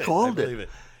what he called it.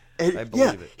 And, I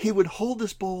believe it. He would hold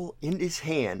this bowl in his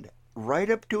hand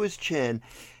right up to his chin,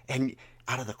 and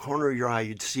out of the corner of your eye,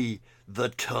 you'd see the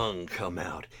tongue come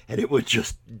out, and it would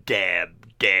just dab.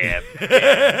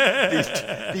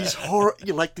 these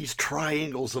like these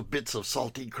triangles of bits of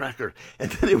salty cracker,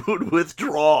 and then it would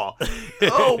withdraw.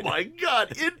 Oh my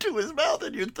God, into his mouth,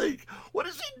 and you'd think, what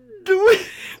is he doing?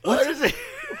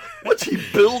 What's he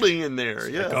building in there?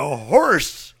 Yeah, Like a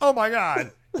horse. Oh my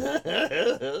God.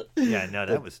 Yeah, no,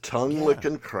 that was tongue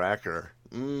licking cracker.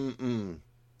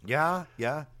 Yeah.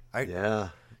 Yeah.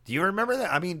 Do you remember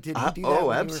that? I mean, did he do that?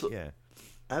 Oh, Yeah.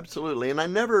 absolutely. And I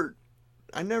never.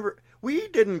 We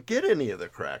didn't get any of the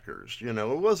crackers. You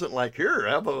know, it wasn't like, here,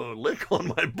 have a lick on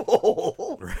my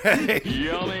bowl. Right.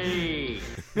 Yummy!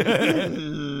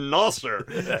 No, sir.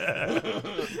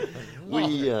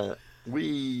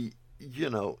 we, you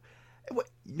know,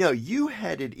 no, you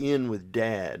had it in with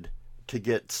Dad to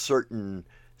get certain,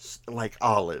 like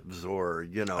olives or,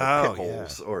 you know,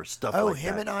 pickles or stuff like that. Oh,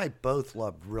 him and I both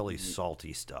loved really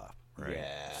salty stuff. Right.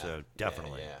 Yeah. So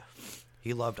definitely. Yeah.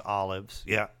 He loved olives.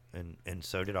 Yeah. And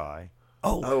so did I.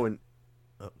 Oh, and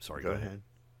Oh, sorry. go ahead.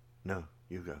 No,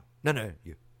 you go. No,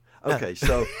 you. Okay,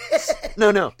 so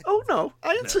no. Oh no,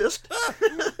 I insist.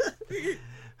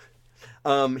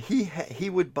 He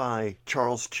would buy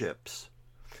Charles chips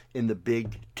in the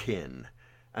big tin.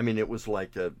 I mean, it was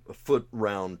like a foot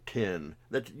round tin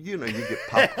that you get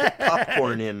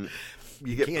popcorn in.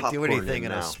 You get Can't do popcorn anything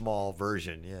in now. a small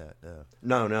version. Yeah.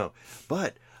 No.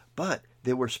 But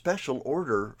they were special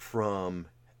order from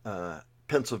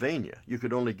Pennsylvania. You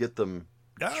could only get them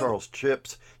Charles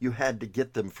chips. You had to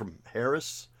get them from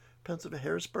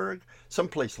Harrisburg,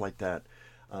 someplace like that,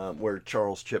 where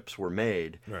Charles chips were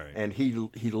made. Right. And he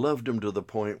loved them to the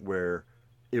point where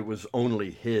it was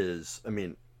only his. I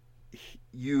mean,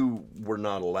 you were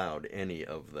not allowed any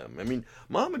of them. I mean,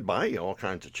 Mom would buy you all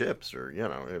kinds of chips, or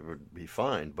it would be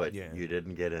fine, but you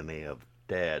didn't get any of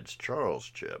Dad's Charles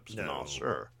chips. No,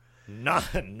 sir. No,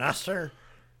 sir.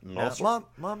 No, sir.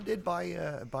 Mom did buy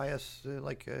us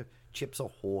Chips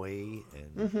Ahoy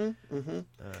and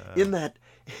In that,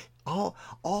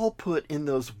 all put in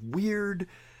those weird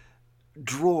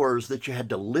drawers that you had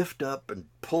to lift up and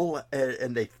pull,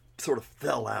 and they sort of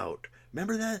fell out.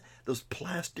 Remember that? Those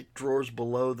plastic drawers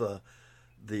below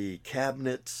the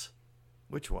cabinets?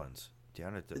 Which ones?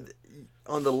 Down at the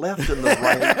On the left and the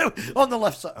right. on the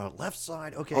left side. Oh, left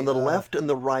side. Okay. On the left and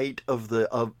the right of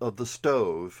the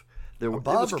stove. There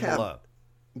above or below?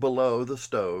 Below the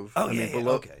stove. Oh,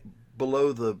 below, okay.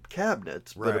 Below the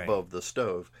cabinets, but Right. above the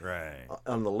stove. Right.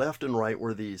 On the left and right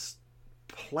were these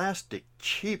plastic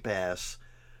cheap ass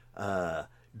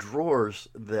drawers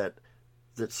that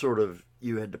sort of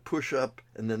you had to push up,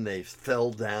 and then they fell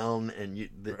down, and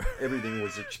everything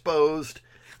was exposed.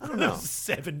 I don't know.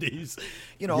 70s.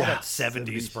 All that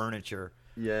 70s furniture.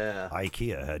 Yeah.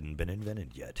 IKEA hadn't been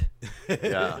invented yet.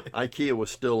 Yeah. IKEA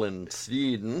was still in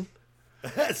Sweden.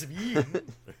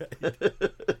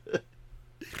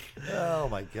 Oh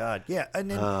my God. Yeah. And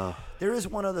then there is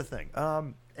one other thing.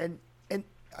 And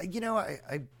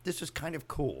I this was kind of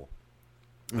cool.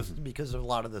 Because a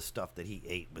lot of the stuff that he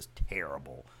ate was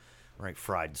terrible. Right,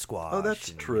 fried squash. Oh, that's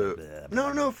and true. blah,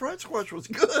 blah, No, fried squash was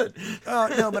good.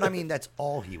 no, but I mean that's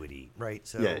all he would eat, right?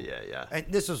 So Yeah. And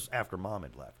this was after Mom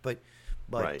had left, but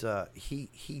Right.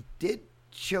 he did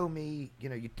show me,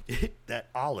 you that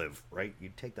olive, right?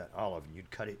 You'd take that olive and you'd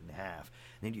cut it in half,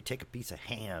 and then you'd take a piece of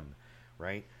ham,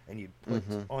 right? And you'd put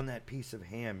on that piece of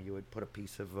ham, you would put a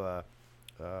piece of a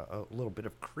little bit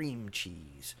of cream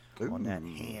cheese on that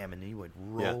ham, and then you would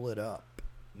roll it up,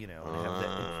 and have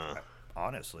that.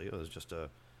 Honestly, it was just a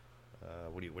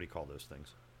what do you call those things?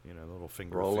 The little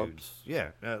finger Roll-ups? foods. Yeah,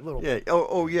 little. Yeah.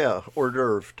 Oh, yeah. Hors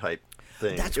d'oeuvre type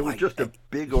thing. That's it was why- just a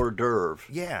big hors d'oeuvre.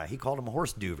 Yeah, he called them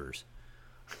horse duvers.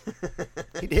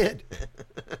 He did.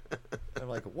 I'm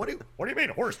like, what do you mean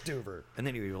horse duver? And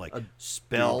then he'd be like,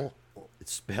 spell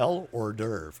hors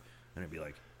d'oeuvre, and it'd be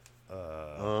like,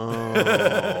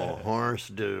 Oh, horse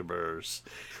dubers.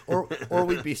 or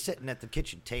we'd be sitting at the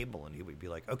kitchen table, and he would be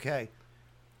like, okay,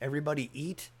 everybody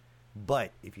eat,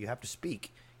 but if you have to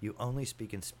speak, you only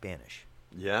speak in Spanish.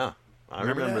 Yeah, I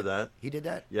remember that. He did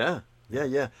that. Yeah.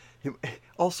 He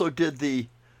also did the,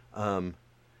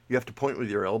 You have to point with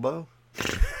your elbow.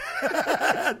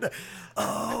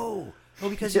 Oh, well,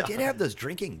 because you did have those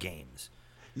drinking games.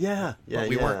 Yeah, But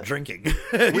we weren't drinking.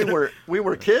 we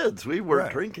were kids. We weren't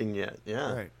Right. drinking yet.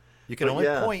 Yeah. Right. You can But only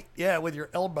yeah. point, with your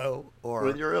elbow, or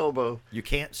With your elbow. you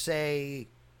can't say,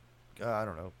 I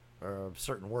don't know,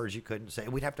 certain words you couldn't say.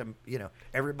 We'd have to,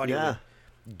 everybody Yeah.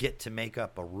 would get to make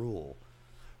up a rule.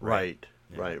 Right.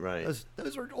 Yeah. Right.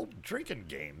 Those are old drinking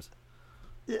games.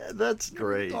 Yeah, that's Never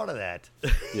great. thought of that.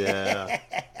 Yeah.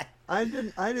 I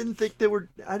didn't think they were.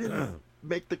 I didn't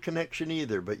make the connection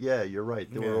either. But yeah, you're right.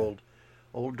 They were Yeah.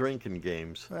 old drinking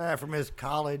games. From his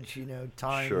college,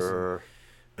 times. Sure.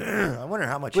 I wonder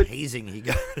how much But- hazing he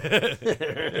got.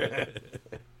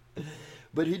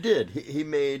 But he did. He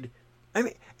made. I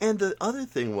mean, and the other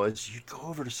thing was, you'd go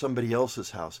over to somebody else's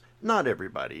house. Not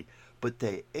everybody, but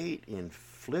they ate in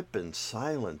flippin'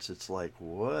 silence. It's like,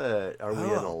 what? Are we in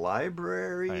a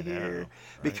library I know, here? right.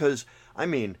 Because I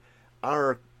mean,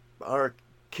 our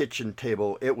kitchen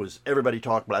table, it was everybody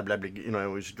talked blah blah blah. It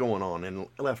was going on and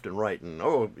left and right, and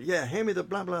oh yeah, hand me the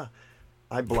blah blah.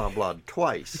 I blah blahed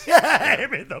twice. I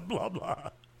mean, the blah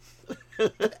blah.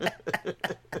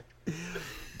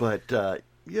 But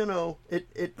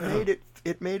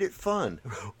it made it fun.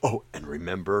 Oh, and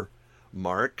remember,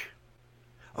 Mark.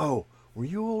 Oh, were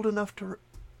you old enough to?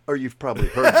 Or you've probably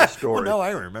heard the story. Well, no,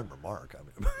 I remember Mark.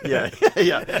 Yeah.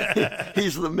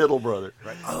 He's the middle brother.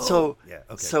 Right. Oh, So yeah, okay,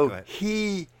 go so ahead.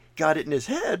 he got it in his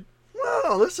head.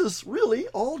 Wow, this is really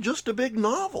all just a big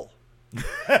novel.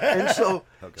 And so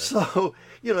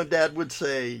Dad would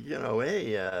say,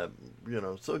 hey,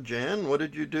 so Jan, what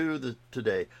did you do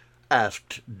today?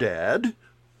 Asked Dad.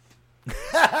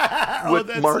 Oh,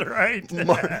 that's right.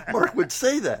 Mark would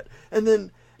say that, and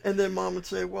then Mom would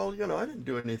say, well, I didn't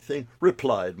do anything.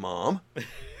 Replied Mom,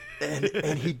 and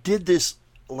he did this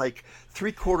like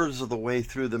 3/4 of the way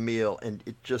through the meal, and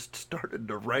it just started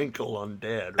to rankle on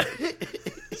Dad. Right?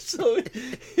 So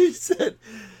he said,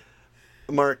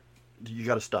 Mark, you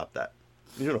got to stop that.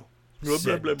 Blah,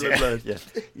 blah, blah, blah, blah. Yeah.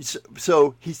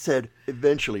 So he said,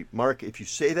 eventually, Mark, if you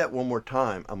say that one more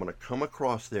time, I'm going to come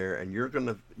across there, and you're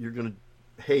gonna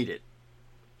hate it.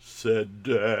 Said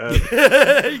Dad.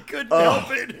 He couldn't help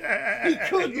it.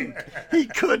 He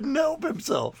couldn't help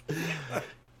himself. Of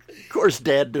course,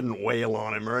 Dad didn't wail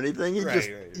on him or anything. He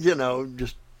Right.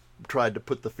 just tried to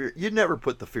put the fear. You never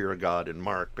put the fear of God in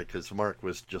Mark, because Mark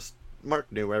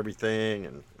knew everything,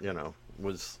 and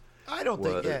was. I don't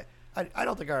think. What? Yeah, I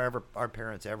don't think our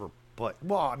parents ever put.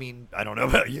 Well, I mean, I don't know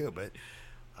about you, but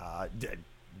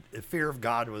the fear of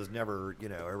God was never,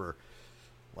 ever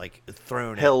like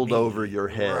thrown Held at me. over your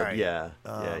head. Right. Yeah.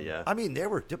 Yeah. I mean,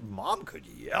 Mom could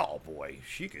yell, boy.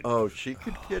 She could. Oh, she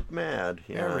could get mad.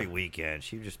 Yeah. Every weekend,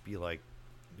 she would just be like,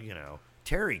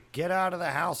 Terry, get out of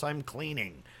the house. I'm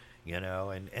cleaning. And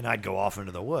I'd go off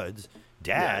into the woods.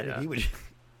 Dad, Yeah.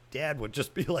 Dad would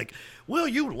just be like, will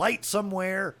you light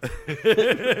somewhere?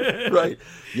 Right.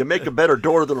 You make a better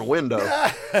door than a window.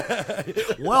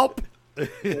 Welp.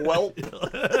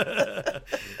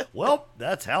 Well,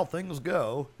 That's how things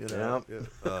go. Yep.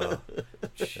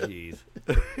 Jeez.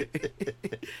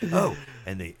 Oh,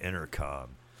 and the intercom.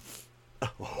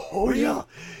 oh yeah.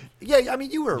 Yeah, I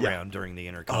mean, you were around during the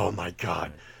intercom. Oh my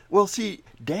God. Well, see,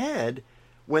 Dad,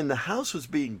 when the house was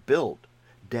being built,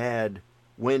 Dad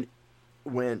went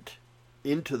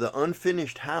into the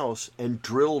unfinished house and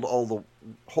drilled all the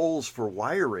holes for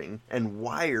wiring and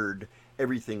wired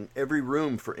every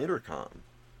room for intercom.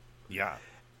 Yeah.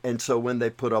 And so when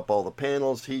they put up all the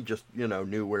panels, he just,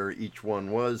 knew where each one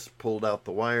was, pulled out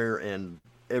the wire, and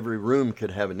every room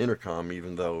could have an intercom,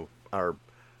 even though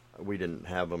we didn't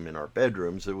have them in our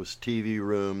bedrooms. There was TV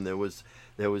room, there was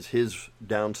his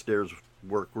downstairs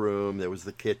workroom, there was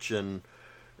the kitchen,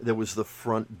 there was the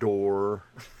front door.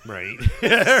 Right.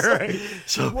 Right.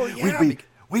 So Well, yeah,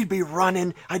 we'd be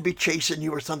running. I'd be chasing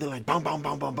you or something like bum bum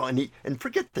bum bum bum. And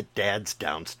forget the Dad's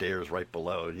downstairs right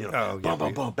below. Oh, yeah, bum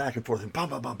bum bum back and forth and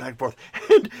bum bum bum back and forth.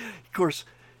 And of course,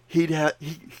 he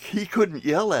couldn't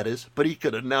yell at us, but he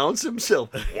could announce himself.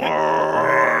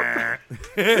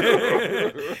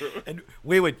 And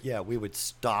we would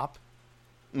stop,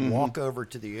 walk over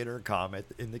to the intercom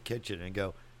in the kitchen and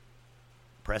go,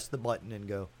 press the button and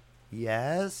go,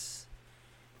 yes,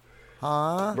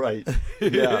 huh? Right.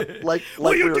 Yeah. Like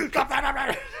Will you we do were,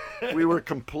 something? we were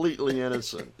completely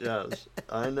innocent. Yes,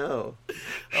 I know.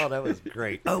 Oh, that was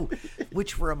great. Oh,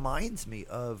 which reminds me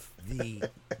of the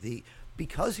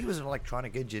because he was an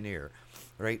electronic engineer,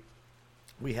 right?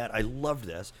 I loved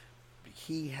this.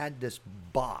 He had this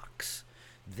box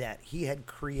that he had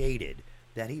created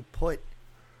that he put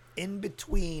in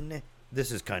between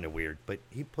this is kind of weird, but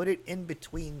he put it in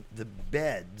between the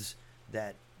beds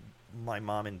that my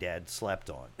mom and dad slept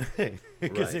on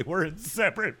because they were in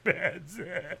separate beds.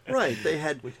 Right. They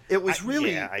had it was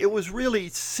really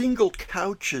single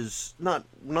couches, not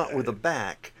with a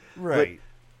back. Right.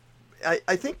 But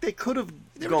I think they could have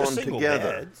They were gone just single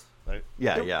together. beds. Like,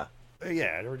 Yeah.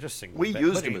 Yeah, they were just single We beds.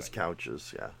 used But them anyway. as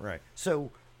couches. Yeah. Right. So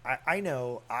I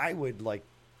know I would like,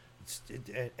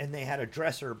 and they had a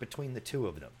dresser between the two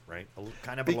of them, right?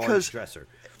 Kind of a large Because- dresser.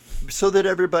 So that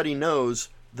everybody knows,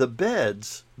 their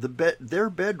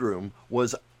bedroom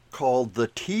was called the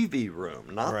TV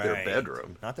room, not their Right.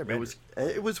 bedroom. Not their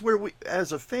It was where we,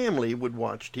 as a family, would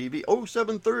watch TV. Oh,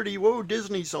 7:30. Whoa,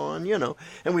 Disney's on.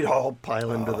 And we'd all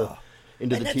pile into the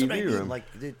And that's TV what I mean. room. Like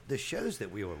the shows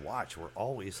that we would watch were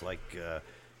always like,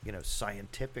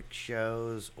 scientific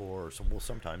shows, or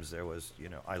sometimes there was,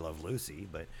 I Love Lucy,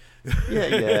 but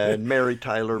yeah, Mary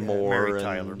Tyler Yeah, Moore. Mary and-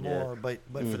 Tyler yeah. Moore, but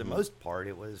for the most part,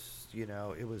 it was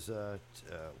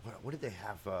what did they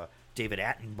have? David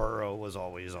Attenborough was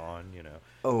always on,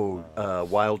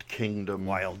 Wild Kingdom.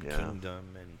 Wild yeah.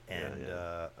 Kingdom, and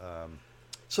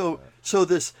So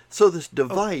this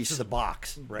device so the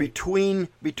box, right? between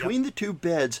the two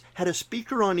beds had a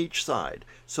speaker on each side,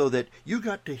 so that you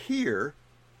got to hear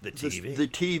the TV. the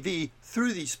TV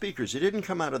through these speakers. It didn't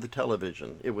come out of the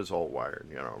television. It was all wired,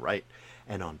 right?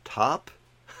 And on top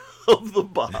of the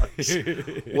box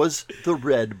was the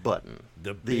red button.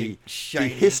 the big,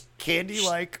 shiny,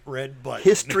 candy-like red button.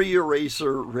 History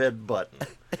eraser red button.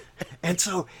 And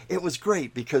so it was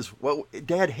great because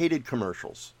Dad hated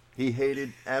commercials. He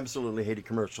absolutely hated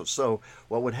commercials. So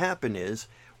what would happen is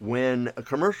when a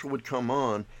commercial would come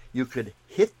on, you could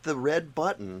hit the red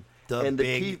button and the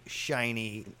big,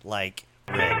 shiny, like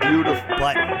red beautiful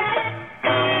button.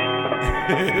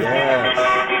 Yes.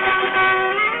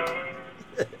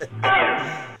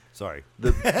 Sorry.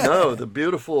 The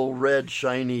beautiful red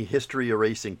shiny history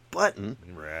erasing button.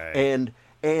 Right.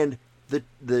 And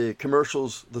the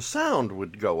commercials, the sound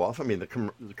would go off. I mean, the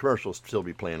commercials still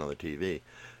be playing on the TV.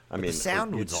 The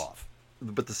sound was off.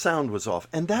 But the sound was off,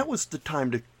 and that was the time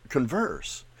to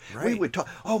converse. Right. We would talk.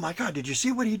 Oh my God! Did you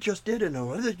see what he just did? And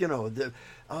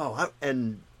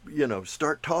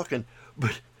start talking.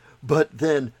 But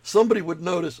then somebody would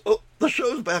notice. Oh, the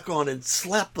show's back on, and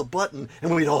slap the button,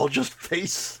 and we'd all just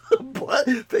face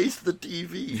the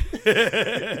TV.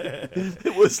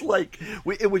 It was like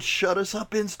it would shut us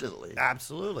up instantly.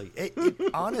 Absolutely. It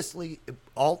honestly,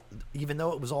 even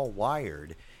though it was all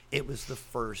wired, it was the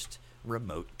first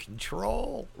remote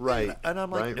control. Right. And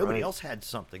I'm like, nobody right. else had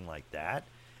something like that.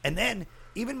 And then,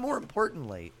 even more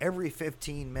importantly, every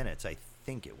 15 minutes, I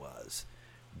think it was,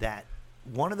 that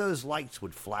one of those lights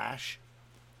would flash,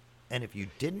 and if you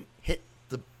didn't hit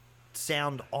the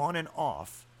sound on and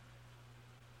off,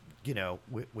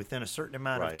 within a certain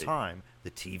amount Right. of time, the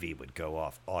TV would go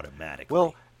off automatically.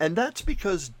 Well, and that's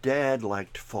because Dad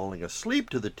liked falling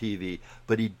asleep to the TV,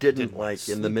 but he didn't like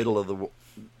in the middle of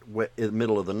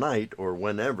the night or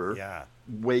whenever, Yeah.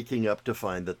 waking up to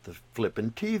find that the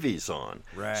flippin' TV's on.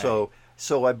 Right.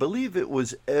 So I believe it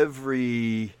was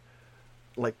every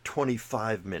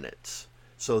 25 minutes,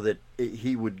 so that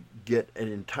he would get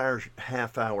an entire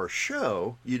half-hour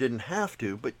show. You didn't have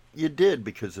to, but you did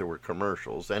because there were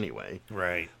commercials anyway.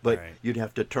 Right. But right. you'd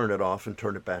have to turn it off and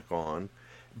turn it back on.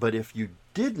 But if you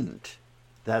didn't,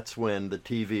 that's when the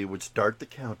TV would start the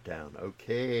countdown.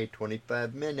 Okay,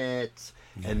 25 minutes.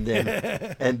 And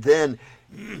then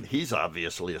he's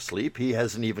obviously asleep. He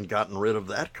hasn't even gotten rid of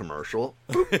that commercial.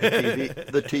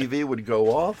 The TV would go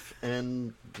off,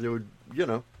 and there would,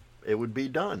 it would be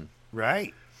done.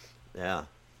 Right. Yeah.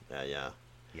 Yeah.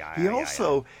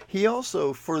 He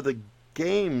also for the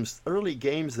early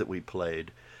games that we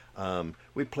played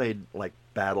like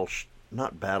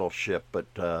not Battleship,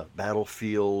 but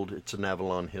Battlefield. It's an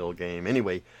Avalon Hill game.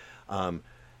 Anyway,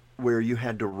 where you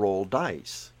had to roll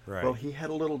dice. Right. Well, he had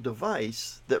a little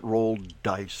device that rolled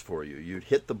dice for you. You'd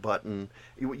hit the button.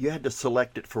 You had to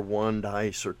select it for one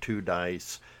dice or two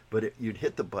dice, but you'd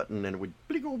hit the button and it would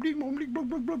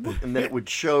and then it would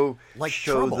show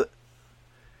Trouble. the.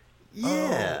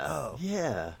 Yeah. Oh.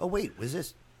 Yeah. Oh, wait, was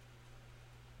this?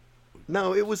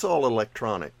 No, it was all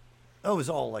electronic. Oh, it was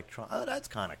all electronic. Oh, that's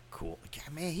kind of cool. Yeah,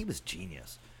 man, he was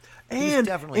genius. And He's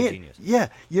definitely genius. Yeah,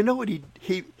 you know what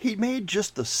he made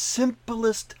just the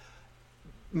simplest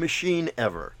machine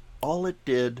ever. All it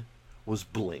did was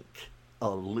blink,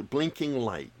 blinking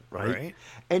light, right? Right.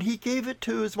 And he gave it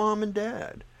to his mom and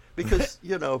dad because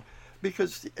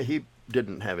because he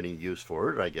didn't have any use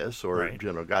for it, I guess, or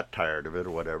Right. got tired of it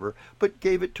or whatever. But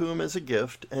gave it to him as a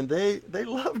gift, and they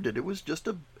loved it. It was just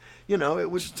a,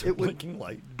 Blinking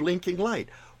light. blinking light.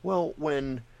 Well,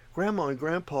 when Grandma and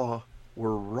Grandpa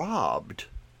were robbed,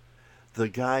 the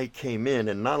guy came in,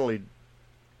 and not only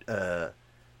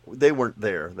they weren't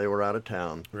there, they were out of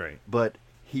town, Right. but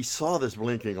he saw this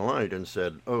blinking light and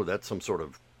said, "Oh, that's some sort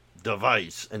of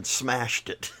device," and smashed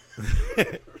it.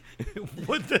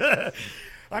 What the?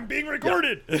 I'm being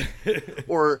recorded.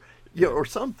 or or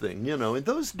something. In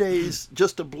those days,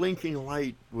 just a blinking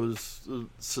light was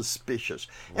suspicious.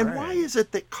 And why Right. is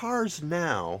it that cars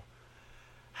now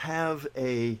have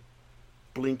a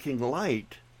blinking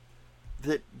light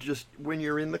that just, when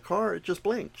you're in the car, it just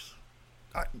blinks?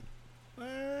 Yeah,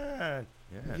 that's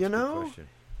You a good know? question.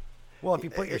 Well, if you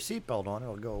put your seatbelt on,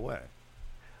 it'll go away.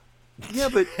 Yeah,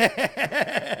 but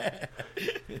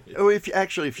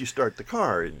if you start the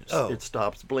car, it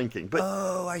stops blinking. But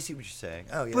Oh, I see what you're saying.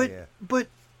 Oh, yeah, but yeah. but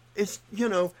it's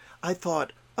I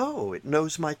thought, oh, it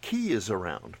knows my key is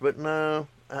around, but no,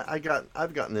 I've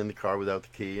gotten in the car without the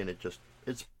key, and it's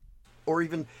or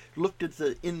even looked at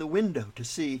in the window to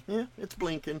see, it's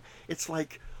blinking. It's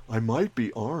like I might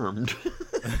be armed.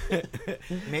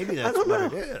 Maybe that's don't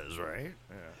what know. it is, right?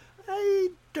 Yeah. I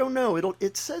don't know.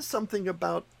 It says something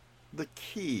about the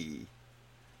key.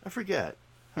 I forget.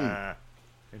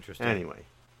 Interesting. Anyway.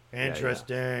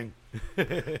 Interesting.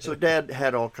 So Dad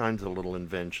had all kinds of little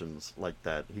inventions like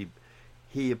that.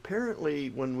 He apparently,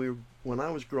 when I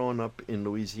was growing up in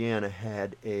Louisiana,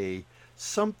 had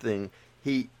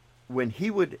when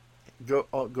he would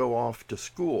go off to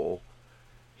school,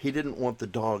 he didn't want the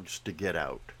dogs to get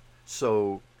out.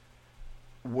 So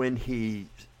when he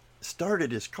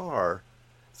started his car,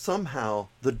 somehow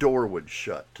the door would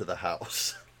shut to the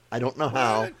house. I don't know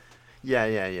how. What?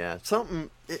 Yeah. Something.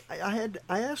 I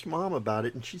asked Mom about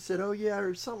it, and she said, "Oh yeah,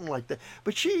 or something like that."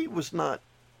 But she was not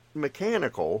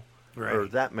mechanical or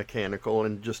Right. that mechanical,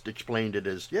 and just explained it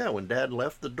as, when Dad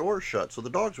left, the door shut so the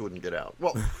dogs wouldn't get out.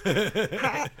 Well,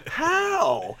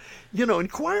 how?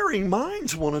 Inquiring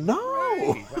minds want to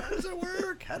know. Hey, how does it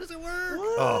work? How does it work?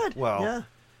 What? Oh, well, Yeah.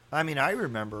 I mean, I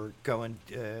remember going,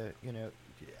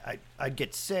 I'd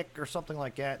get sick or something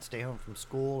like that, stay home from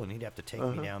school, and he'd have to take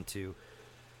me down to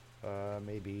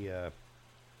maybe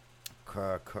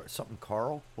something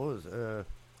Carl. What was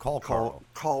Call Carl.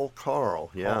 Call Carl.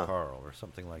 Yeah. Call Carl or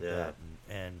something like Yeah. that.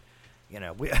 And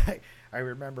I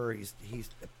remember he's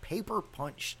a paper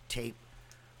punch tape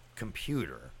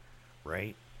computer,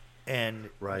 right? And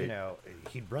Right.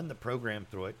 he'd run the program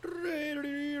through it. It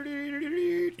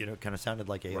kind of sounded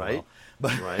like AOL. Right.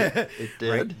 But Right. It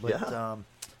did. right? But,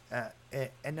 Yeah.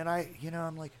 and then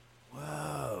I'm like,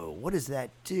 whoa, what does that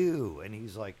do? And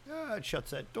he's like, it shuts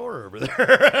that door over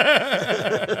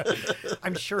there.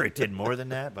 I'm sure it did more than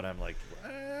that, but I'm like,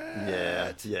 what?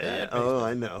 Yeah. That Oh, makes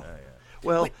I me- know. yeah.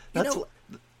 Well, But, you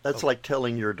that's like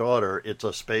telling your daughter it's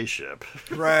a spaceship.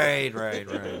 Right.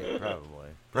 Probably.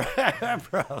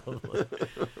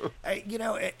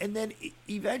 And then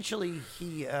eventually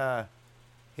he got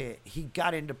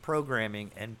into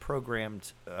programming and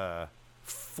programmed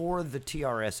for the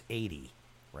TRS-80,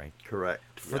 right?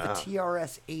 Correct. For the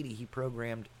TRS-80, he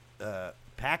programmed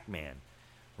Pac-Man,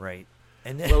 right?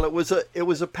 And then Well, it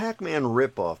was a Pac-Man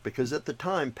ripoff, because at the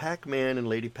time Pac-Man and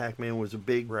Lady Pac-Man was a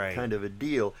big Right. kind of a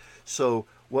deal. So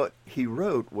what he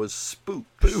wrote was Spooks.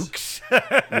 Spooks.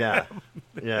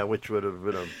 Yeah, which would have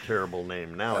been a terrible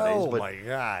name nowadays. Oh but my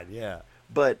God, yeah.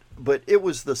 But it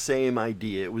was the same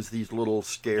idea. It was these little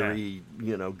scary,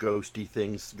 ghosty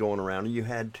things going around, and you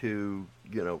had to,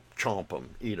 chomp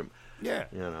them, eat them. Yeah,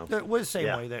 You know. it was the same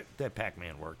Yeah. way that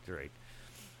Pac-Man worked, right?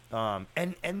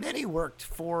 And then he worked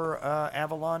for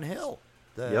Avalon Hill,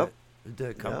 the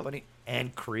company,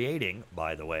 and creating,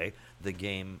 by the way, the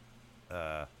game.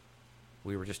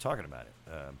 We were just talking about it.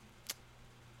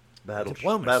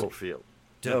 Diplomacy. Battlefield.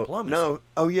 Diplomacy. No.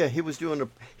 Oh yeah, he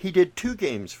did 2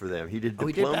 games for them. He did Oh,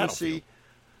 he did Diplomacy.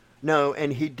 No,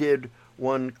 and he did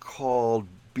one called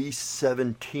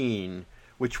B-17,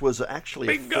 which was actually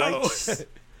Bingo!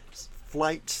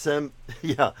 flight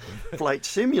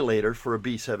simulator for a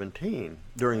B-17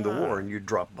 during the war, and you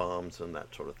drop bombs and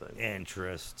that sort of thing.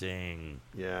 Interesting.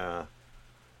 Yeah.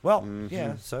 Well,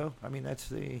 yeah. So I mean,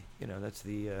 that's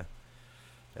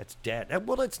that's Dad.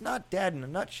 Well, it's not Dad in a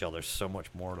nutshell. There's so much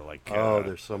more to like.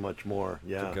 There's so much more.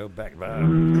 Yeah. to go back. But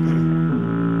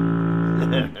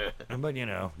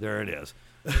there it is.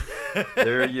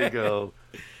 There you go.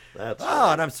 That's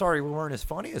Oh, and I'm sorry we weren't as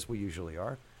funny as we usually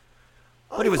are.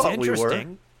 But it was thought we were.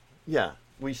 interesting. Yeah,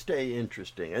 we stay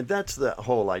interesting, and that's the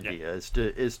whole idea: is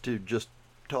to just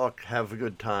talk, have a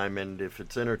good time, and if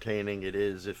it's entertaining, it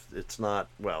is. If it's not,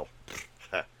 well,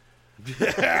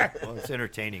 Well, it's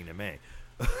entertaining to me.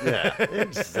 yeah,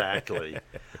 exactly.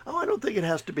 Oh, I don't think it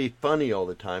has to be funny all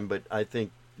the time, but I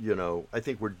think, I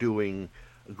think we're doing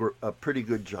a pretty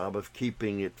good job of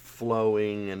keeping it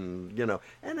flowing, and,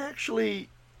 and actually,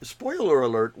 spoiler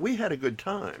alert, we had a good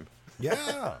time.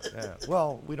 Yeah.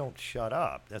 Well, we don't shut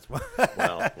up. That's why.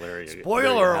 Well, there you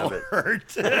Spoiler have it. alert.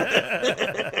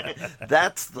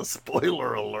 That's the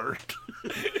spoiler alert.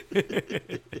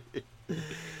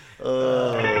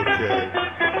 Okay.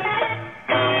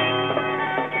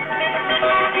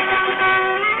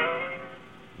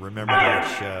 Remember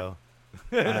that show.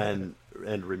 And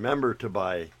remember to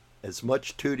buy as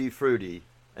much Tutti Frutti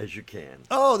as you can.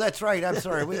 Oh, that's right. I'm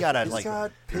sorry. We gotta It's like.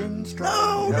 got pinstripes.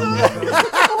 No.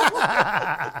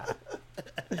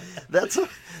 That's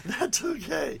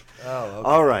okay. Oh, okay.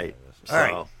 All right. All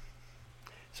right.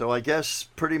 So I guess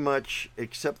pretty much,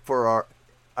 except for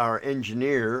our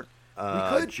engineer,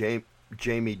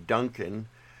 Jamie Duncan,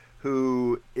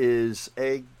 who is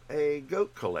a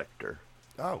goat collector.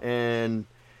 Oh. And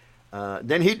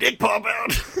then he did pop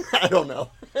out. I don't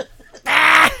know.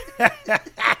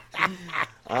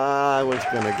 I was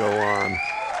going to go on.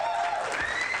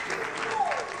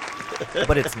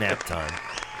 But it's nap time.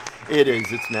 It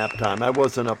is. It's nap time. I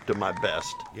wasn't up to my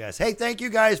best. Yes. Hey, thank you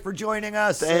guys for joining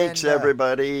us. Thanks, and,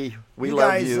 everybody. We love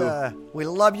guys, you. We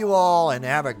love you all, and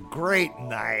have a great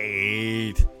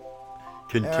night.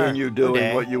 Continue good doing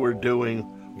day. what you were doing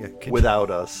Yeah,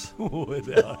 without us.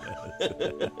 Without us.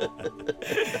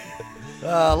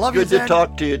 Love you, Good to Zen.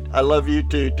 talk to you. I love you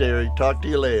too, Terry. Talk to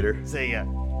you later. See ya.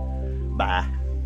 Bye.